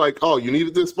I could be like, "Oh, you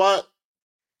needed this spot?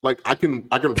 Like I can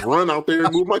run out there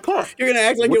and move my car." You're gonna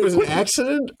act like it was an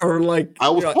accident, or like I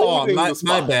was holding the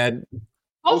spot. My bad.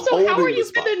 Also, how are you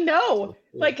gonna know?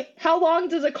 Like, how long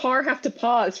does a car have to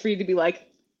pause for you to be like,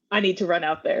 I need to run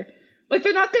out there? Like,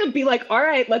 they're not gonna be like, all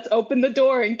right, let's open the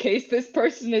door in case this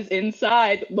person is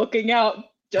inside looking out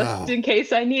just in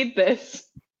case I need this.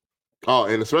 Oh,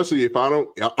 and especially if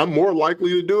I'm more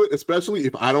likely to do it, especially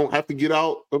if I don't have to get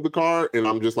out of the car and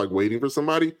I'm just like waiting for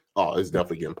somebody. Oh, it's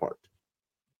definitely getting parked.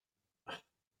 All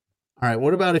right.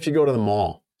 What about if you go to the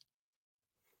mall?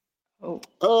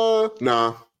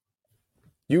 Nah.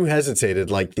 You hesitated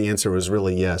like the answer was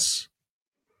really yes.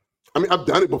 I mean, I've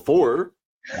done it before.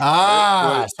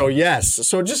 So yes.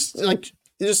 So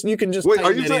you can just wait.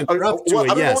 Are you saying? I don't know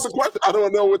what the question. I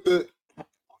don't know what the.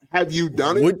 Have you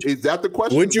done it? Is that the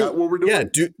question? Would you? Is that what we're doing?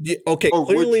 Yeah. Okay.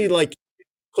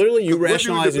 Clearly, you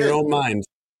rationalize in your own mind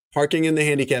parking in the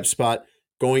handicap spot,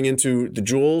 going into the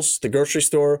Jewels, the grocery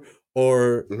store,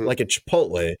 or like a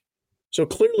Chipotle. So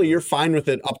clearly, you're fine with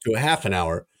it up to a half an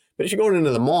hour. But if you're going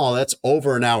into the mall, that's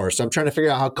over an hour. So I'm trying to figure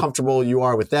out how comfortable you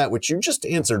are with that, which you just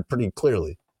answered pretty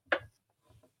clearly.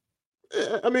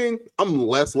 I mean, I'm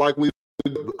less likely,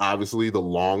 obviously, the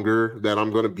longer that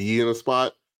I'm going to be in a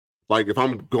spot. Like if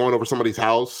I'm going over somebody's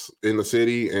house in the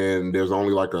city and there's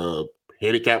only like a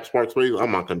handicap park space,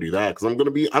 I'm not going to do that because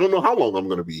I don't know how long I'm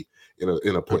going to be in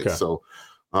a place. Okay. So,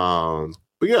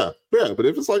 but yeah. But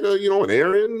if it's like an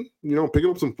errand, picking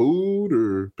up some food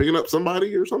or picking up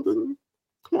somebody or something.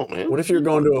 Come on, man. What if you're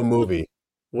going to a movie?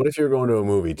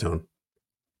 Tone?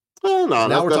 No,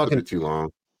 now we're talking too long.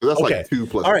 That's like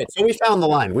 2+. All right, so we found the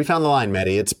line.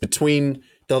 Maddie. It's between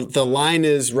the line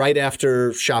is right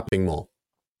after shopping mall.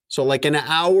 So like an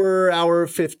hour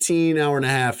 15, hour and a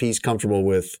half, he's comfortable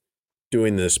with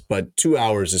doing this, but 2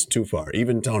 hours is too far.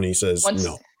 Even Tony says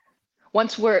no.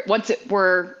 Once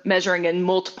we're measuring in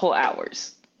multiple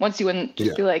hours. Once you wouldn't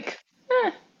just be like,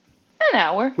 an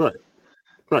hour. Right.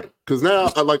 Because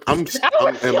now I'm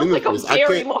in like this. A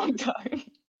very long time.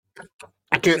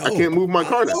 I can't move my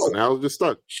car now. Now it's just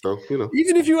stuck. So,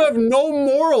 Even if you have no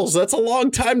morals, that's a long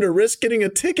time to risk getting a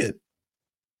ticket.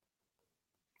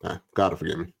 Gotta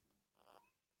forgive me.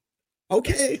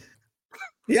 Okay.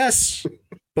 Yes.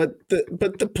 But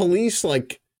the police,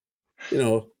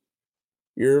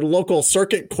 your local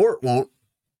circuit court won't.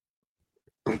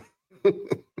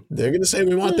 They're gonna say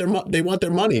they want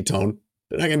their money, Tone.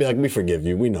 They're not gonna be like, we forgive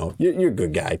you. We know you're a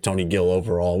good guy, Tony Gill.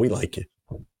 Overall, we like you.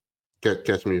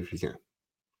 Catch me if you can.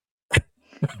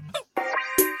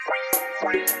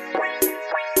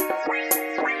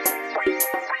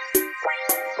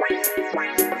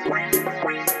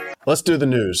 Let's do the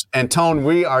news. And Tone,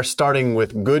 we are starting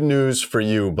with good news for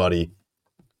you, buddy.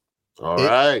 All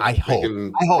right. I hope.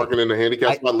 Parking in the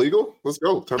handicap spot legal? Let's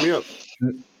go. Turn me up.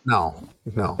 No.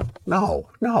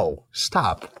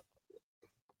 Stop.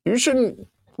 You shouldn't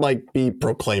like be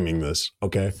proclaiming this,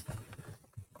 okay?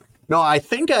 No, I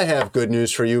think I have good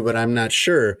news for you, but I'm not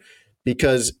sure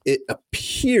because it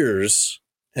appears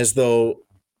as though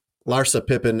Larsa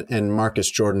Pippen and Marcus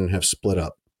Jordan have split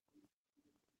up.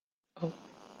 Oh.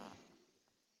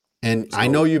 And I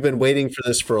know you've been waiting for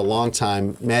this for a long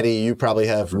time. Maddie, you probably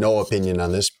have no opinion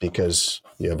on this because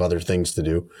you have other things to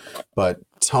do. But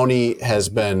Tony has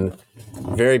been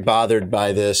very bothered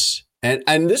by this.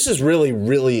 And this is really,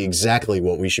 really exactly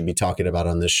what we should be talking about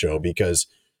on this show because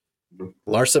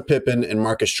Larsa Pippen and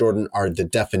Marcus Jordan are the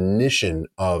definition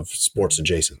of sports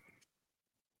adjacent.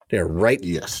 They're right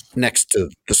next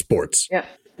to the sports. Yeah.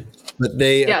 But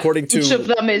they, according to... Each of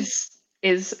them is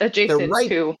adjacent they're right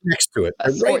to next to it.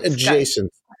 They're right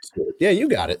adjacent to it. Yeah, you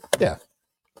got it. Yeah.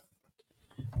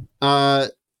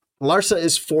 Larsa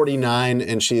is 49,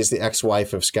 and she is the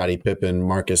ex-wife of Scottie Pippen.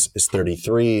 Marcus is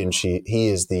 33, and he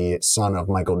is the son of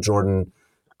Michael Jordan.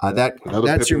 That's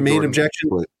Pippen your main Jordan objection?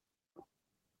 Split.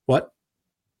 What?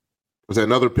 Was that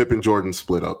another Pippen Jordan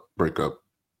breakup?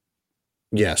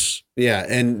 Yes. Yeah,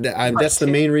 and that's the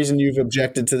main reason you've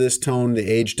objected to this, Tone, the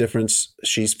age difference.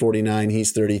 She's 49,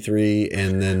 he's 33,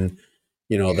 and then,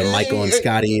 the Michael and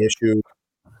Scottie issue.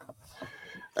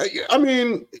 I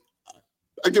mean,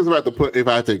 I guess if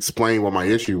I had to explain what my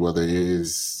issue with it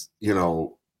is,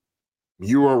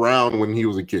 you were around when he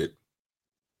was a kid.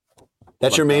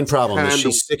 That's your main problem. Is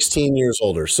she's 16 years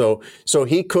older, so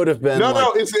he could have been.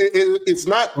 No, it's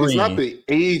not. It's not the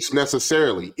age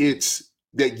necessarily. It's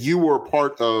that you were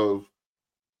part of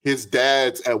his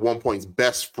dad's at one point's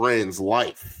best friend's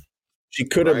life. She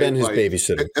could have been his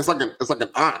babysitter. It's like an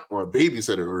aunt or a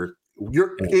babysitter, or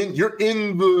you're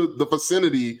in the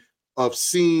vicinity of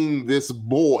seeing this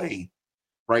boy,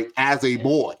 right, as a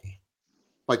boy.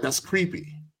 Like that's creepy.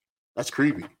 That's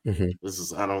creepy. Mm-hmm. This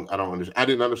is I don't understand. I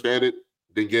didn't understand it.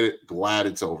 Didn't get it. Glad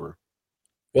it's over.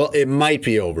 Well, it might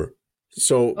be over.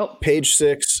 So Page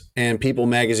 6 and People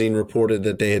Magazine reported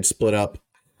that they had split up.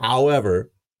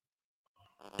 However,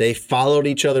 they followed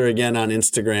each other again on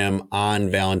Instagram on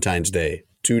Valentine's Day,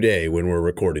 today when we're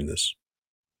recording this.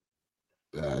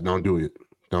 Don't do it.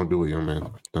 Don't do it, young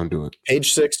man. Don't do it.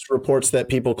 Page 6 reports that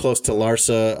people close to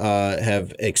Larsa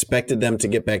have expected them to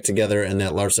get back together and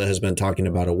that Larsa has been talking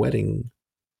about a wedding.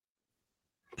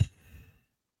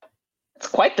 It's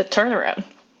quite the turnaround.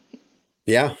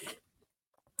 Yeah.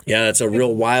 Yeah, it's a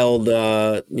real wild,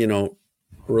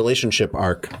 relationship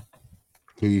arc.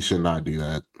 He should not do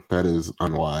that. That is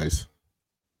unwise.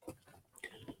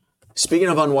 Speaking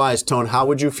of unwise, Tone, how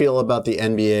would you feel about the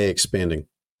NBA expanding?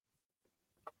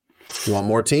 You want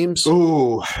more teams?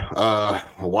 Ooh, a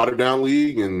watered down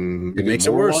league and it makes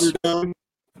it worse.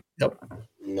 Yep.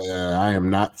 I am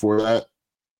not for that.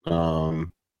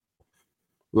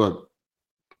 Look,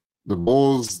 the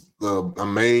Bulls, the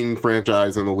main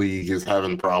franchise in the league, is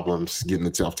having problems getting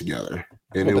itself together,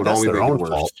 and it would only make it worse.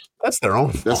 Fault. That's their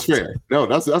own fault. That's fair. No,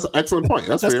 that's an excellent point.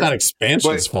 That's fair. Not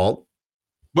expansion's fault.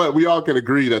 But we all can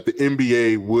agree that the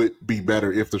NBA would be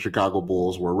better if the Chicago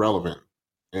Bulls were relevant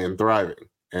and thriving.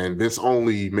 And this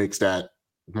only makes that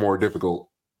more difficult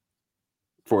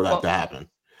for that to happen.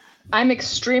 I'm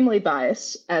extremely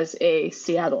biased as a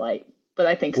Seattleite, but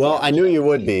I think... Well, I knew you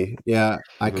would be. Yeah,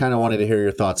 I kind of wanted to hear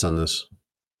your thoughts on this.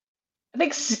 I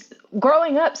think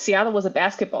growing up, Seattle was a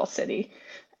basketball city.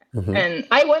 Mm-hmm. And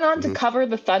I went on to cover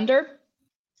the Thunder,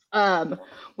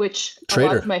 which a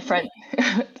lot of my friends...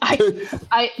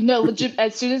 legit,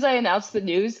 as soon as I announced the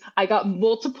news, I got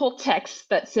multiple texts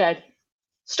that said,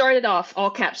 started off all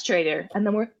caps trader, and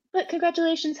then but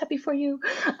congratulations, happy for you.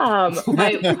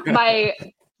 My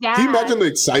dad. Can you imagine the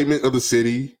excitement of the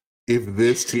city if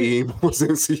this team was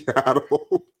in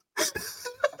Seattle?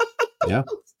 Yeah,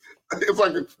 it's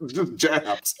like just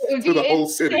jabs to the whole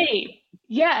city.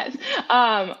 Yes.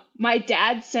 My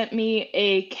dad sent me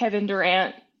a Kevin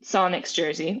Durant Sonics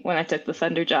jersey when I took the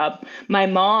Thunder job. My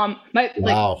mom,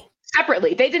 wow.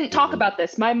 Separately, they didn't talk about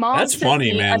this. My mom. That's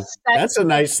funny, man. That's a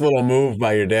nice little move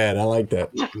by your dad. I like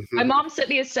that. My mom sent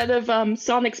me a set of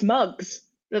Sonics mugs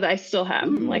that I still have.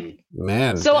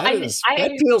 Man, so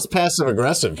that feels passive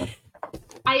aggressive.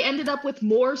 I ended up with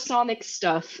more Sonic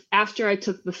stuff after I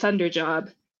took the Thunder job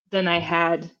than I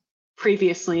had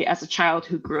previously as a child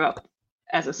who grew up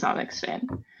as a Sonics fan.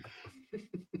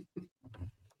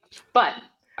 But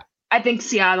I think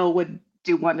Seattle would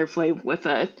do wonderfully with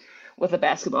a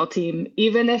basketball team,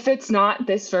 even if it's not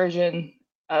this version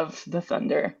of the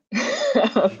Thunder.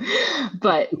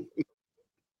 But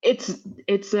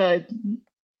the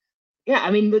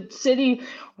city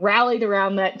rallied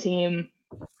around that team.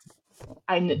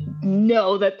 I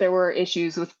know that there were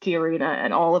issues with Key Arena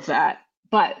and all of that,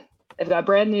 but they've got a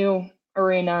brand new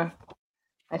arena.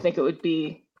 I think it would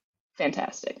be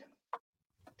fantastic.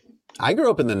 I grew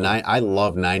up in I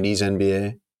love 90s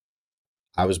NBA.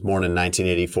 I was born in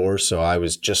 1984, so I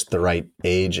was just the right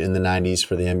age in the 90s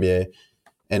for the NBA.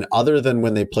 And other than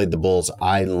when they played the Bulls,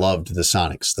 I loved the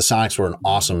Sonics. The Sonics were an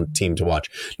awesome team to watch.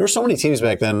 There were so many teams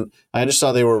back then. I just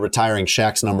saw they were retiring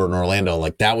Shaq's number in Orlando.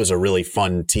 Like, that was a really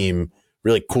fun team,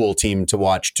 really cool team to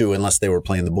watch too, unless they were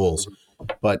playing the Bulls.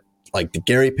 But like the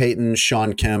Gary Payton,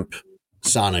 Sean Kemp,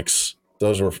 Sonics,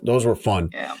 those were fun.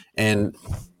 Yeah. And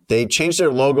they changed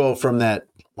their logo from that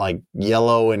like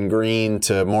yellow and green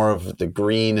to more of the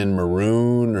green and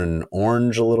maroon and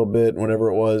orange a little bit, whatever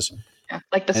it was. Yeah,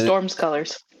 like the Storm's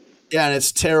colors. Yeah, and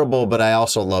it's terrible, but I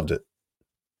also loved it.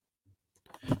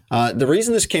 The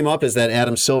reason this came up is that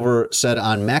Adam Silver said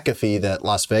on McAfee that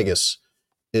Las Vegas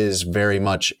is very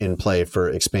much in play for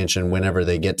expansion whenever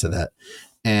they get to that.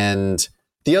 And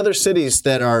the other cities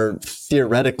that are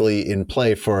theoretically in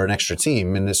play for an extra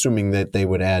team, and assuming that they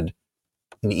would add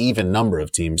an even number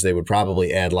of teams, they would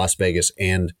probably add Las Vegas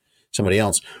and somebody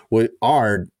else,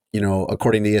 are,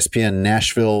 according to ESPN,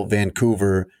 Nashville,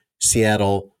 Vancouver,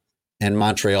 Seattle, and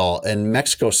Montreal. And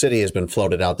Mexico City has been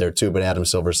floated out there too, but Adam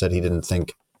Silver said he didn't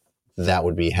think that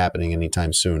would be happening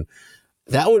anytime soon.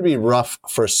 That would be rough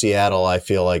for Seattle, I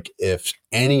feel like, if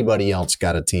anybody else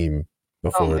got a team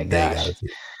before they got a team.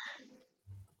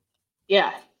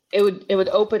 Yeah, it would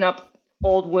open up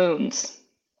old wounds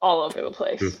all over the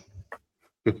place.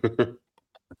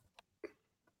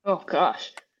 Oh,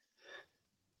 gosh.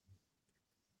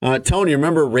 Tony,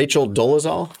 remember Rachel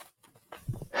Dolezal?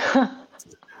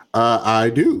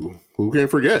 I do. Who can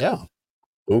forget? Yeah.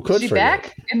 Who could Is she forget?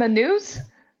 back in the news?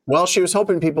 Well, she was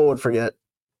hoping people would forget,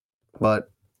 but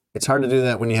it's hard to do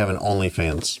that when you have an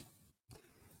OnlyFans.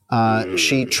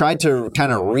 She tried to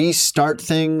kind of restart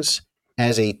things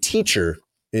as a teacher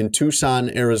in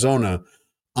Tucson, Arizona,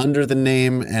 under the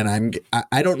name, and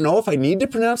I don't know if I need to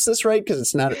pronounce this right because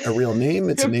it's not a real name.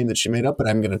 It's a name that she made up, but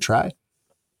I'm going to try.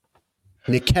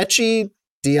 Nkechi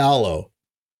Diallo.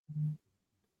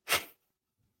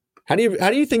 How do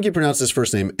you think you pronounce this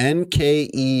first name?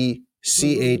 Nkechi.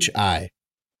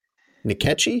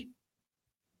 Nkechi?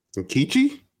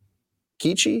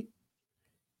 Kichi?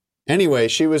 Anyway,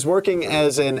 she was working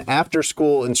as an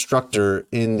after-school instructor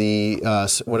in the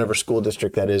whatever school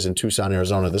district that is in Tucson,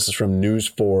 Arizona. This is from News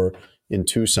 4 in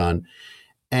Tucson.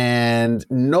 And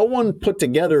no one put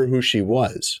together who she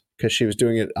was because she was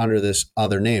doing it under this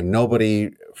other name.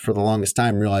 Nobody, for the longest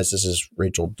time, realized this is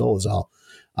Rachel Dolezal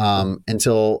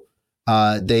until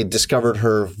they discovered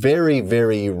her very,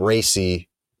 very racy,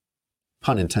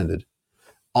 pun intended,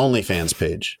 OnlyFans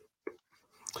page.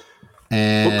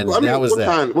 And that was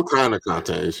that. What kind of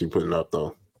content is she putting up,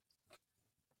 though?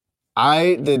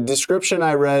 The description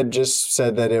I read just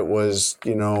said that it was,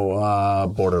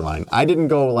 borderline. I didn't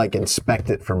go inspect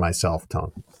it for myself,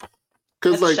 Tom.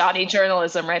 That's shoddy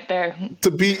journalism right there.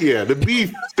 To be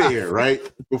fair, right?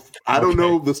 I don't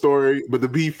know the story, but to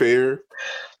be fair,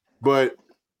 but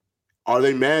are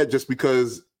they mad just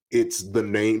because it's the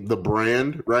name, the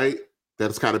brand, right?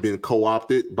 That's kind of been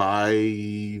co-opted by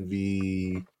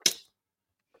the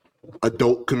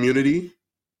adult community,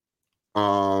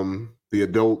 the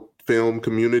adult film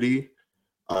community.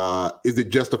 Is it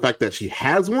just the fact that she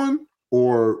has one,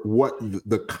 or what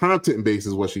the content base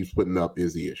is what she's putting up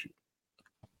is the issue?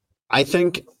 I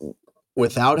think,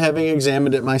 without having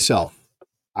examined it myself,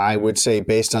 I would say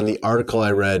based on the article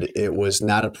I read, it was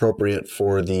not appropriate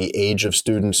for the age of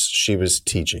students she was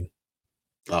teaching.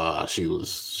 She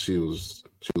was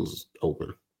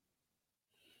open.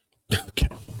 Okay.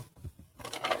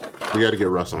 We got to get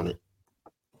Russ on it.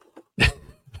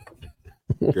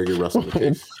 Gotta get Russ on the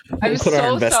case. I'm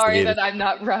so sorry that I'm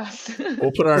not Russ.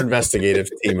 We'll put our investigative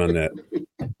team on that.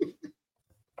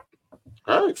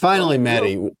 All right. Finally,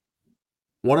 Maddie,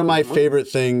 one of my favorite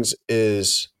things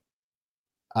is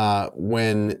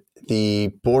when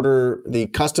the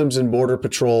Customs and Border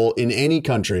Patrol in any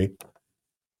country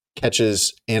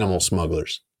catches animal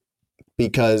smugglers,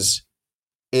 because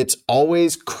it's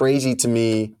always crazy to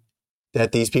me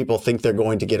that these people think they're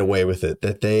going to get away with it,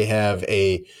 that they have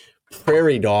a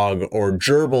prairie dog or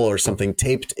gerbil or something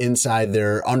taped inside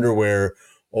their underwear,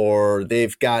 or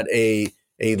they've got a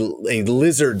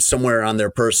lizard somewhere on their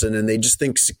person, and they just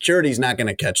think security's not going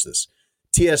to catch this.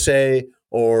 TSA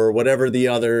or whatever the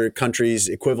other country's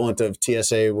equivalent of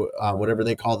TSA, whatever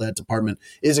they call that department,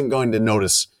 isn't going to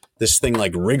notice this thing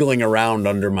wriggling around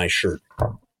under my shirt.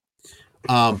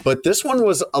 But this one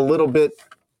was a little bit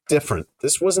different.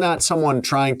 This was not someone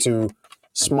trying to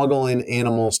smuggle in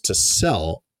animals to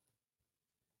sell.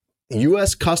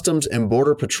 U.S. Customs and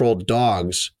Border Patrol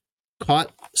dogs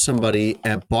caught somebody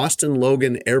at Boston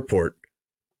Logan Airport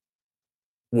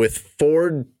with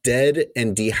 4 dead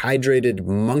and dehydrated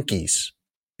monkeys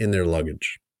in their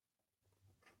luggage.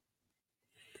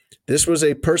 This was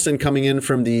a person coming in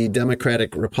from the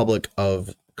Democratic Republic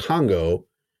of Congo,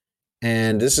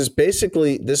 and this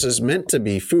is meant to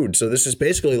be food. So this is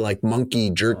basically like monkey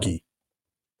jerky.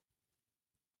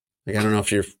 Like, I don't know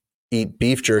if you eat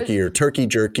beef jerky or turkey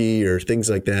jerky or things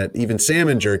like that, even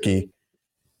salmon jerky.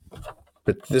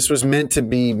 But this was meant to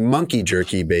be monkey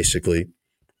jerky, basically.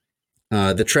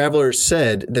 The traveler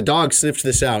said, the dog sniffed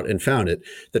this out and found it.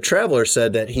 The traveler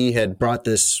said that he had brought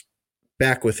this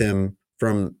back with him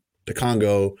from the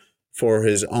Congo for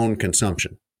his own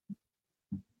consumption.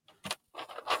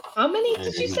 How many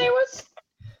did you say was?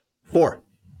 4.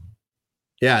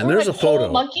 Yeah, and there's a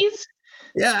photo. Monkeys?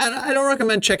 Yeah, I don't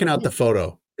recommend checking out the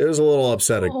photo. It was a little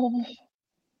upsetting.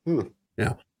 Oh.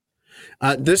 Yeah.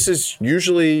 This is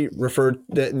usually referred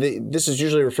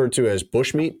to as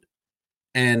bushmeat.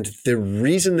 And the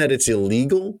reason that it's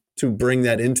illegal to bring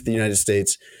that into the United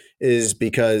States is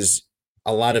because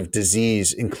a lot of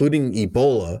disease, including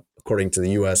Ebola, according to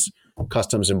the U.S.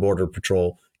 Customs and Border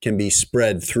Patrol, can be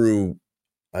spread through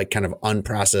like kind of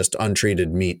unprocessed,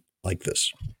 untreated meat like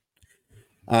this.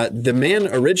 The man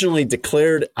originally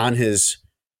declared on his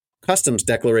customs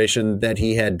declaration that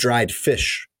he had dried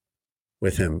fish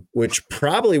with him, which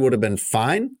probably would have been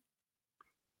fine.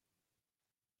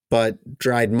 But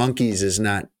dried monkeys is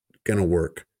not going to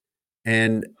work.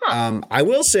 And I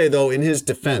will say, though, in his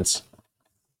defense,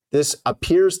 this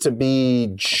appears to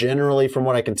be generally, from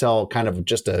what I can tell, kind of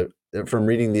just from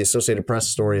reading the Associated Press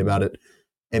story about it,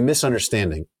 a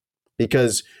misunderstanding.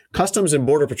 Because Customs and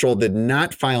Border Patrol did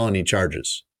not file any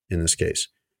charges in this case.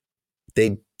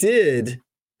 They did,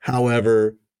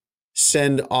 however,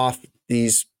 send off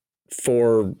these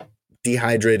 4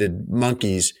 dehydrated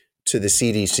monkeys to the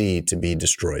CDC to be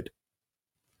destroyed.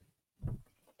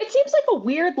 It seems like a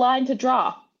weird line to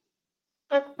draw.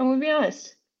 I'm going to be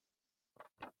honest.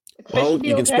 Well,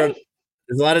 you can spread.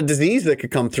 There's a lot of disease that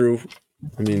could come through.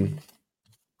 I mean,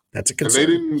 that's a concern. And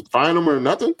they didn't fine them or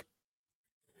nothing?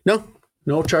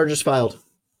 No charges filed.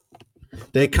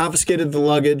 They confiscated the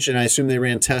luggage, and I assume they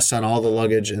ran tests on all the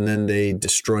luggage, and then they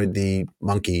destroyed the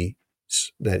monkeys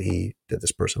that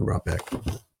this person brought back.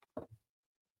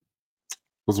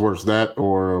 What's worse, that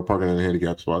or parking in a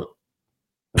handicap spot?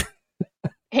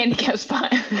 Handicap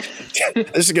spot.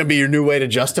 This is going to be your new way to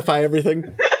justify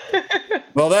everything?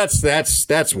 Well,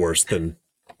 that's worse than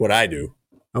what I do.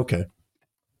 Okay.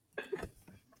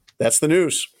 That's the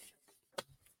news.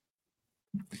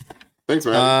 Thanks,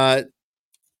 man.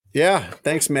 Yeah,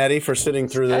 thanks, Maddie, for sitting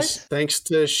through this. Thanks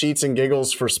to Sheets and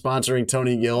Giggles for sponsoring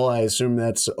Tony Gill. I assume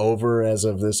that's over as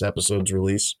of this episode's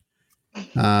release.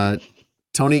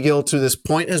 Tony Gill, to this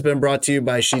point, has been brought to you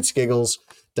by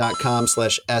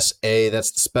sheetsgiggles.com/SA.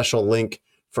 That's the special link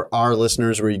for our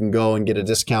listeners where you can go and get a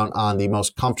discount on the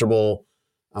most comfortable,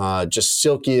 just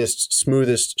silkiest,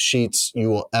 smoothest sheets you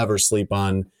will ever sleep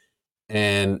on.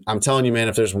 And I'm telling you, man,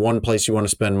 if there's one place you want to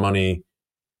spend money,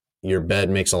 your bed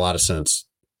makes a lot of sense.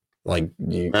 Like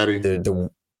Maddie.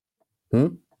 No,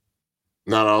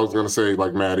 I was gonna say,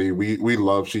 like, Maddie, we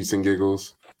love Sheets and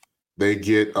Giggles. They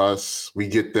get us, we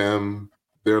get them.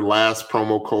 Their last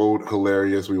promo code,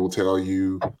 hilarious. We will tell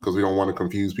you because we don't want to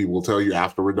confuse people. We'll tell you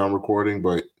after we're done recording,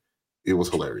 but it was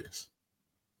hilarious.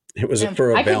 It was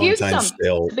for a Valentine's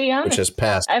sale, which has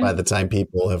passed by the time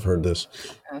people have heard this.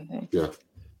 Okay. Yeah.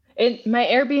 My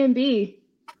Airbnb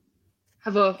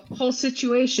have a whole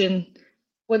situation.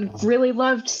 Would really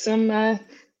loved some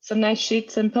nice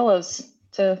sheets and pillows.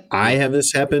 I have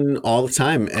this happen all the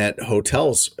time at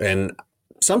hotels, and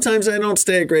sometimes I don't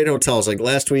stay at great hotels. Like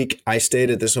last week, I stayed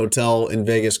at this hotel in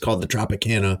Vegas called the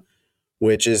Tropicana,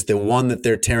 which is the one that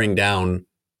they're tearing down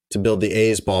to build the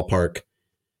A's ballpark.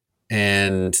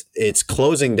 And it's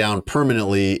closing down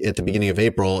permanently at the beginning of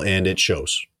April, and it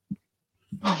shows.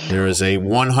 There is a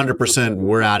 100%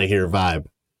 we're out of here vibe.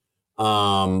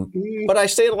 But I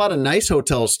stay at a lot of nice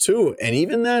hotels too. And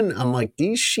even then, I'm like,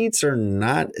 these sheets are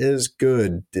not as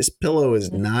good. This pillow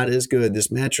is not as good.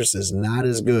 This mattress is not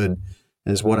as good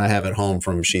as what I have at home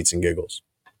from Sheets and Giggles.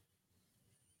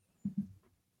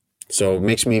 So it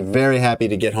makes me very happy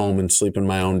to get home and sleep in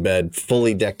my own bed,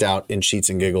 fully decked out in Sheets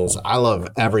and Giggles. I love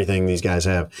everything these guys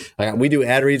have. Like, we do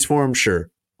ad reads for them, sure.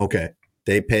 Okay.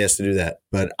 They pay us to do that.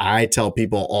 But I tell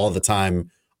people all the time,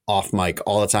 off mic,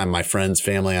 all the time, my friends,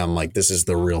 family, I'm like, this is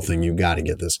the real thing. You got to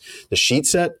get this. The sheet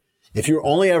set, if you're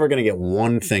only ever going to get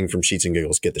one thing from Sheets and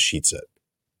Giggles, get the sheet set.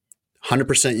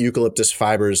 100% eucalyptus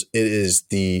fibers. It is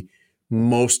the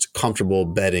most comfortable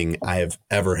bedding I have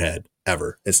ever had.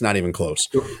 ever. It's not even close.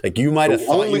 Like you might have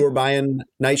thought you were buying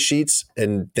nice sheets,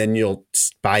 and then you'll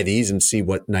buy these and see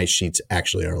what nice sheets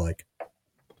actually are like.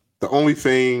 The only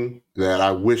thing that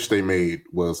I wish they made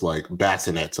was like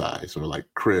bassinet size or like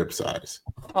crib size.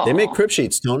 Aww. They make crib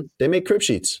sheets, Tone. They make crib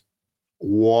sheets.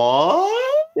 What?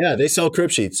 Yeah, they sell crib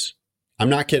sheets. I'm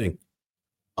not kidding.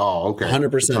 Oh, okay.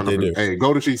 100% they do. Hey,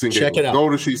 go to Sheets and Giggles. Check it out. Go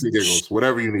to Sheets and Giggles.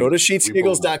 Whatever you need. Go to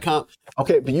sheetsgiggles.com.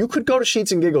 Okay, but you could go to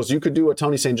Sheets and Giggles. You could do what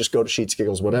Tony's saying, just go to Sheets,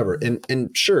 Giggles, whatever. And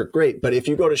sure, great. But if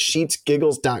you go to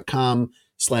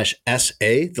sheetsgiggles.com/SA,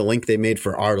 the link they made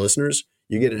for our listeners,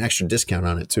 you get an extra discount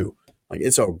on it too. Like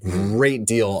it's a great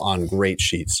deal on great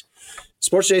sheets.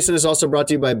 Sports Jason is also brought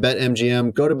to you by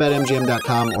BetMGM. Go to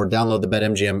betmgm.com or download the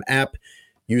BetMGM app.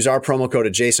 Use our promo code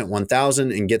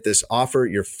adjacent1000 and get this offer.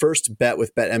 Your first bet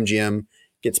with BetMGM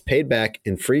gets paid back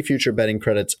in free future betting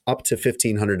credits up to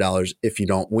 $1,500 if you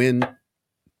don't win.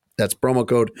 That's promo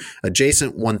code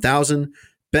adjacent1000.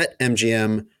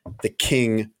 BetMGM, the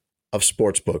king of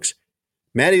sportsbooks.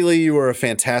 Maddie Lee, you were a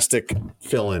fantastic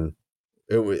fill-in.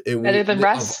 Better than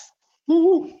Russ?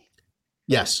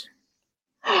 Yes.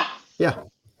 Yeah.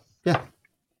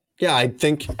 I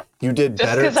think you did Just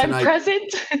better because tonight. I'm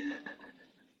present?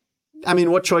 I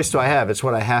mean, what choice do I have? It's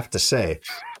what I have to say.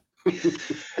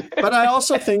 But I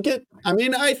also think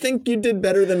I think you did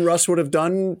better than Russ would have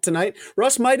done tonight.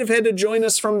 Russ might have had to join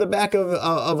us from the back of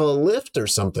a lift or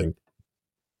something.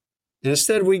 And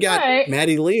instead, we got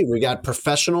Maddie Lee. We got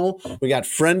professional. We got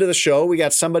friend of the show. We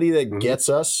got somebody that gets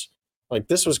us. Like,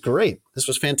 this was great. This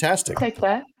was fantastic. Take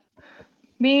that.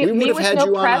 We would have had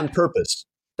you prep. on purpose.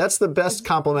 That's the best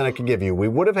compliment I could give you. We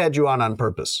would have had you on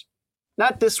purpose.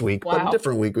 Not this week, but a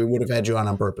different week, we would have had you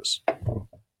on purpose.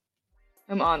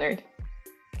 I'm honored.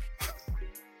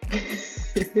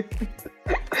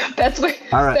 Best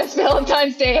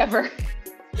Valentine's Day ever.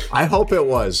 I hope it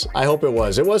was.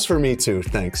 It was for me too.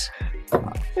 Thanks.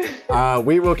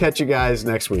 We will catch you guys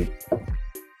next week.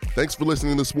 Thanks for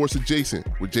listening to Sports Adjacent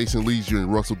with Jason Leisure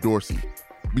and Russell Dorsey.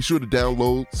 Be sure to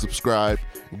download, subscribe,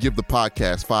 and give the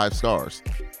podcast 5 stars.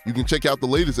 You can check out the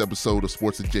latest episode of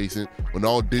Sports Adjacent on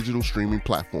all digital streaming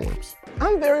platforms.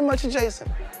 I'm very much adjacent.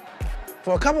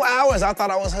 For a couple hours, I thought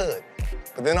I was hood.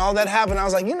 But then all that happened, I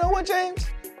was like, you know what, James?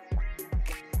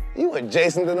 You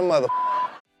adjacent to the mother.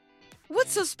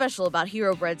 What's so special about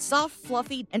Hero Bread's soft,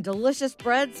 fluffy, and delicious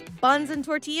breads, buns, and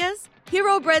tortillas?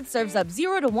 Hero Bread serves up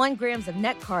 0 to 1 grams of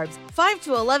net carbs, 5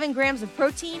 to 11 grams of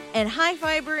protein, and high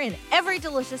fiber in every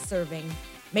delicious serving.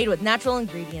 Made with natural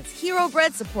ingredients, Hero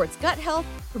Bread supports gut health,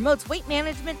 promotes weight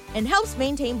management, and helps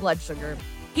maintain blood sugar.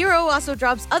 Hero also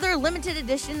drops other limited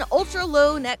edition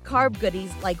ultra-low net carb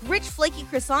goodies like rich flaky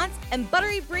croissants and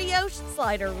buttery brioche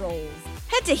slider rolls.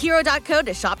 Head to hero.co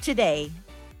to shop today.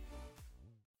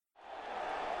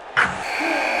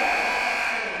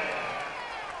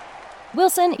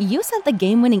 Wilson, you sent the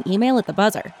game-winning email at the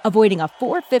buzzer, avoiding a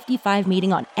 4:55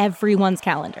 meeting on everyone's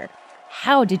calendar.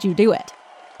 How did you do it?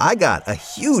 I got a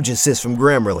huge assist from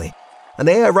Grammarly, an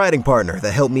AI writing partner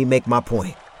that helped me make my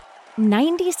point.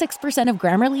 96% of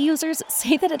Grammarly users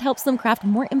say that it helps them craft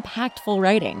more impactful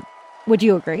writing. Would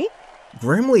you agree?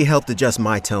 Grammarly helped adjust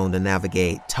my tone to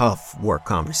navigate tough work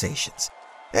conversations.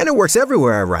 And it works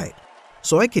everywhere I write,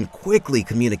 so I can quickly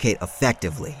communicate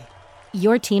effectively.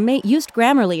 Your teammate used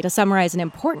Grammarly to summarize an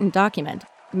important document,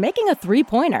 making a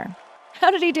 3-pointer.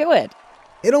 How did he do it?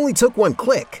 It only took one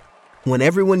click. When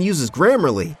everyone uses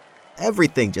Grammarly,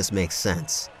 everything just makes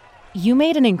sense. You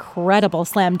made an incredible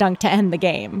slam dunk to end the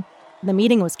game. The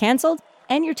meeting was canceled,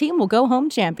 and your team will go home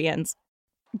champions.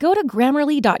 Go to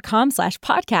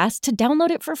Grammarly.com/podcast to download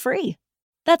it for free.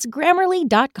 That's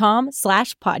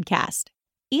Grammarly.com/podcast.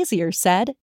 Easier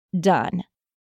said, done.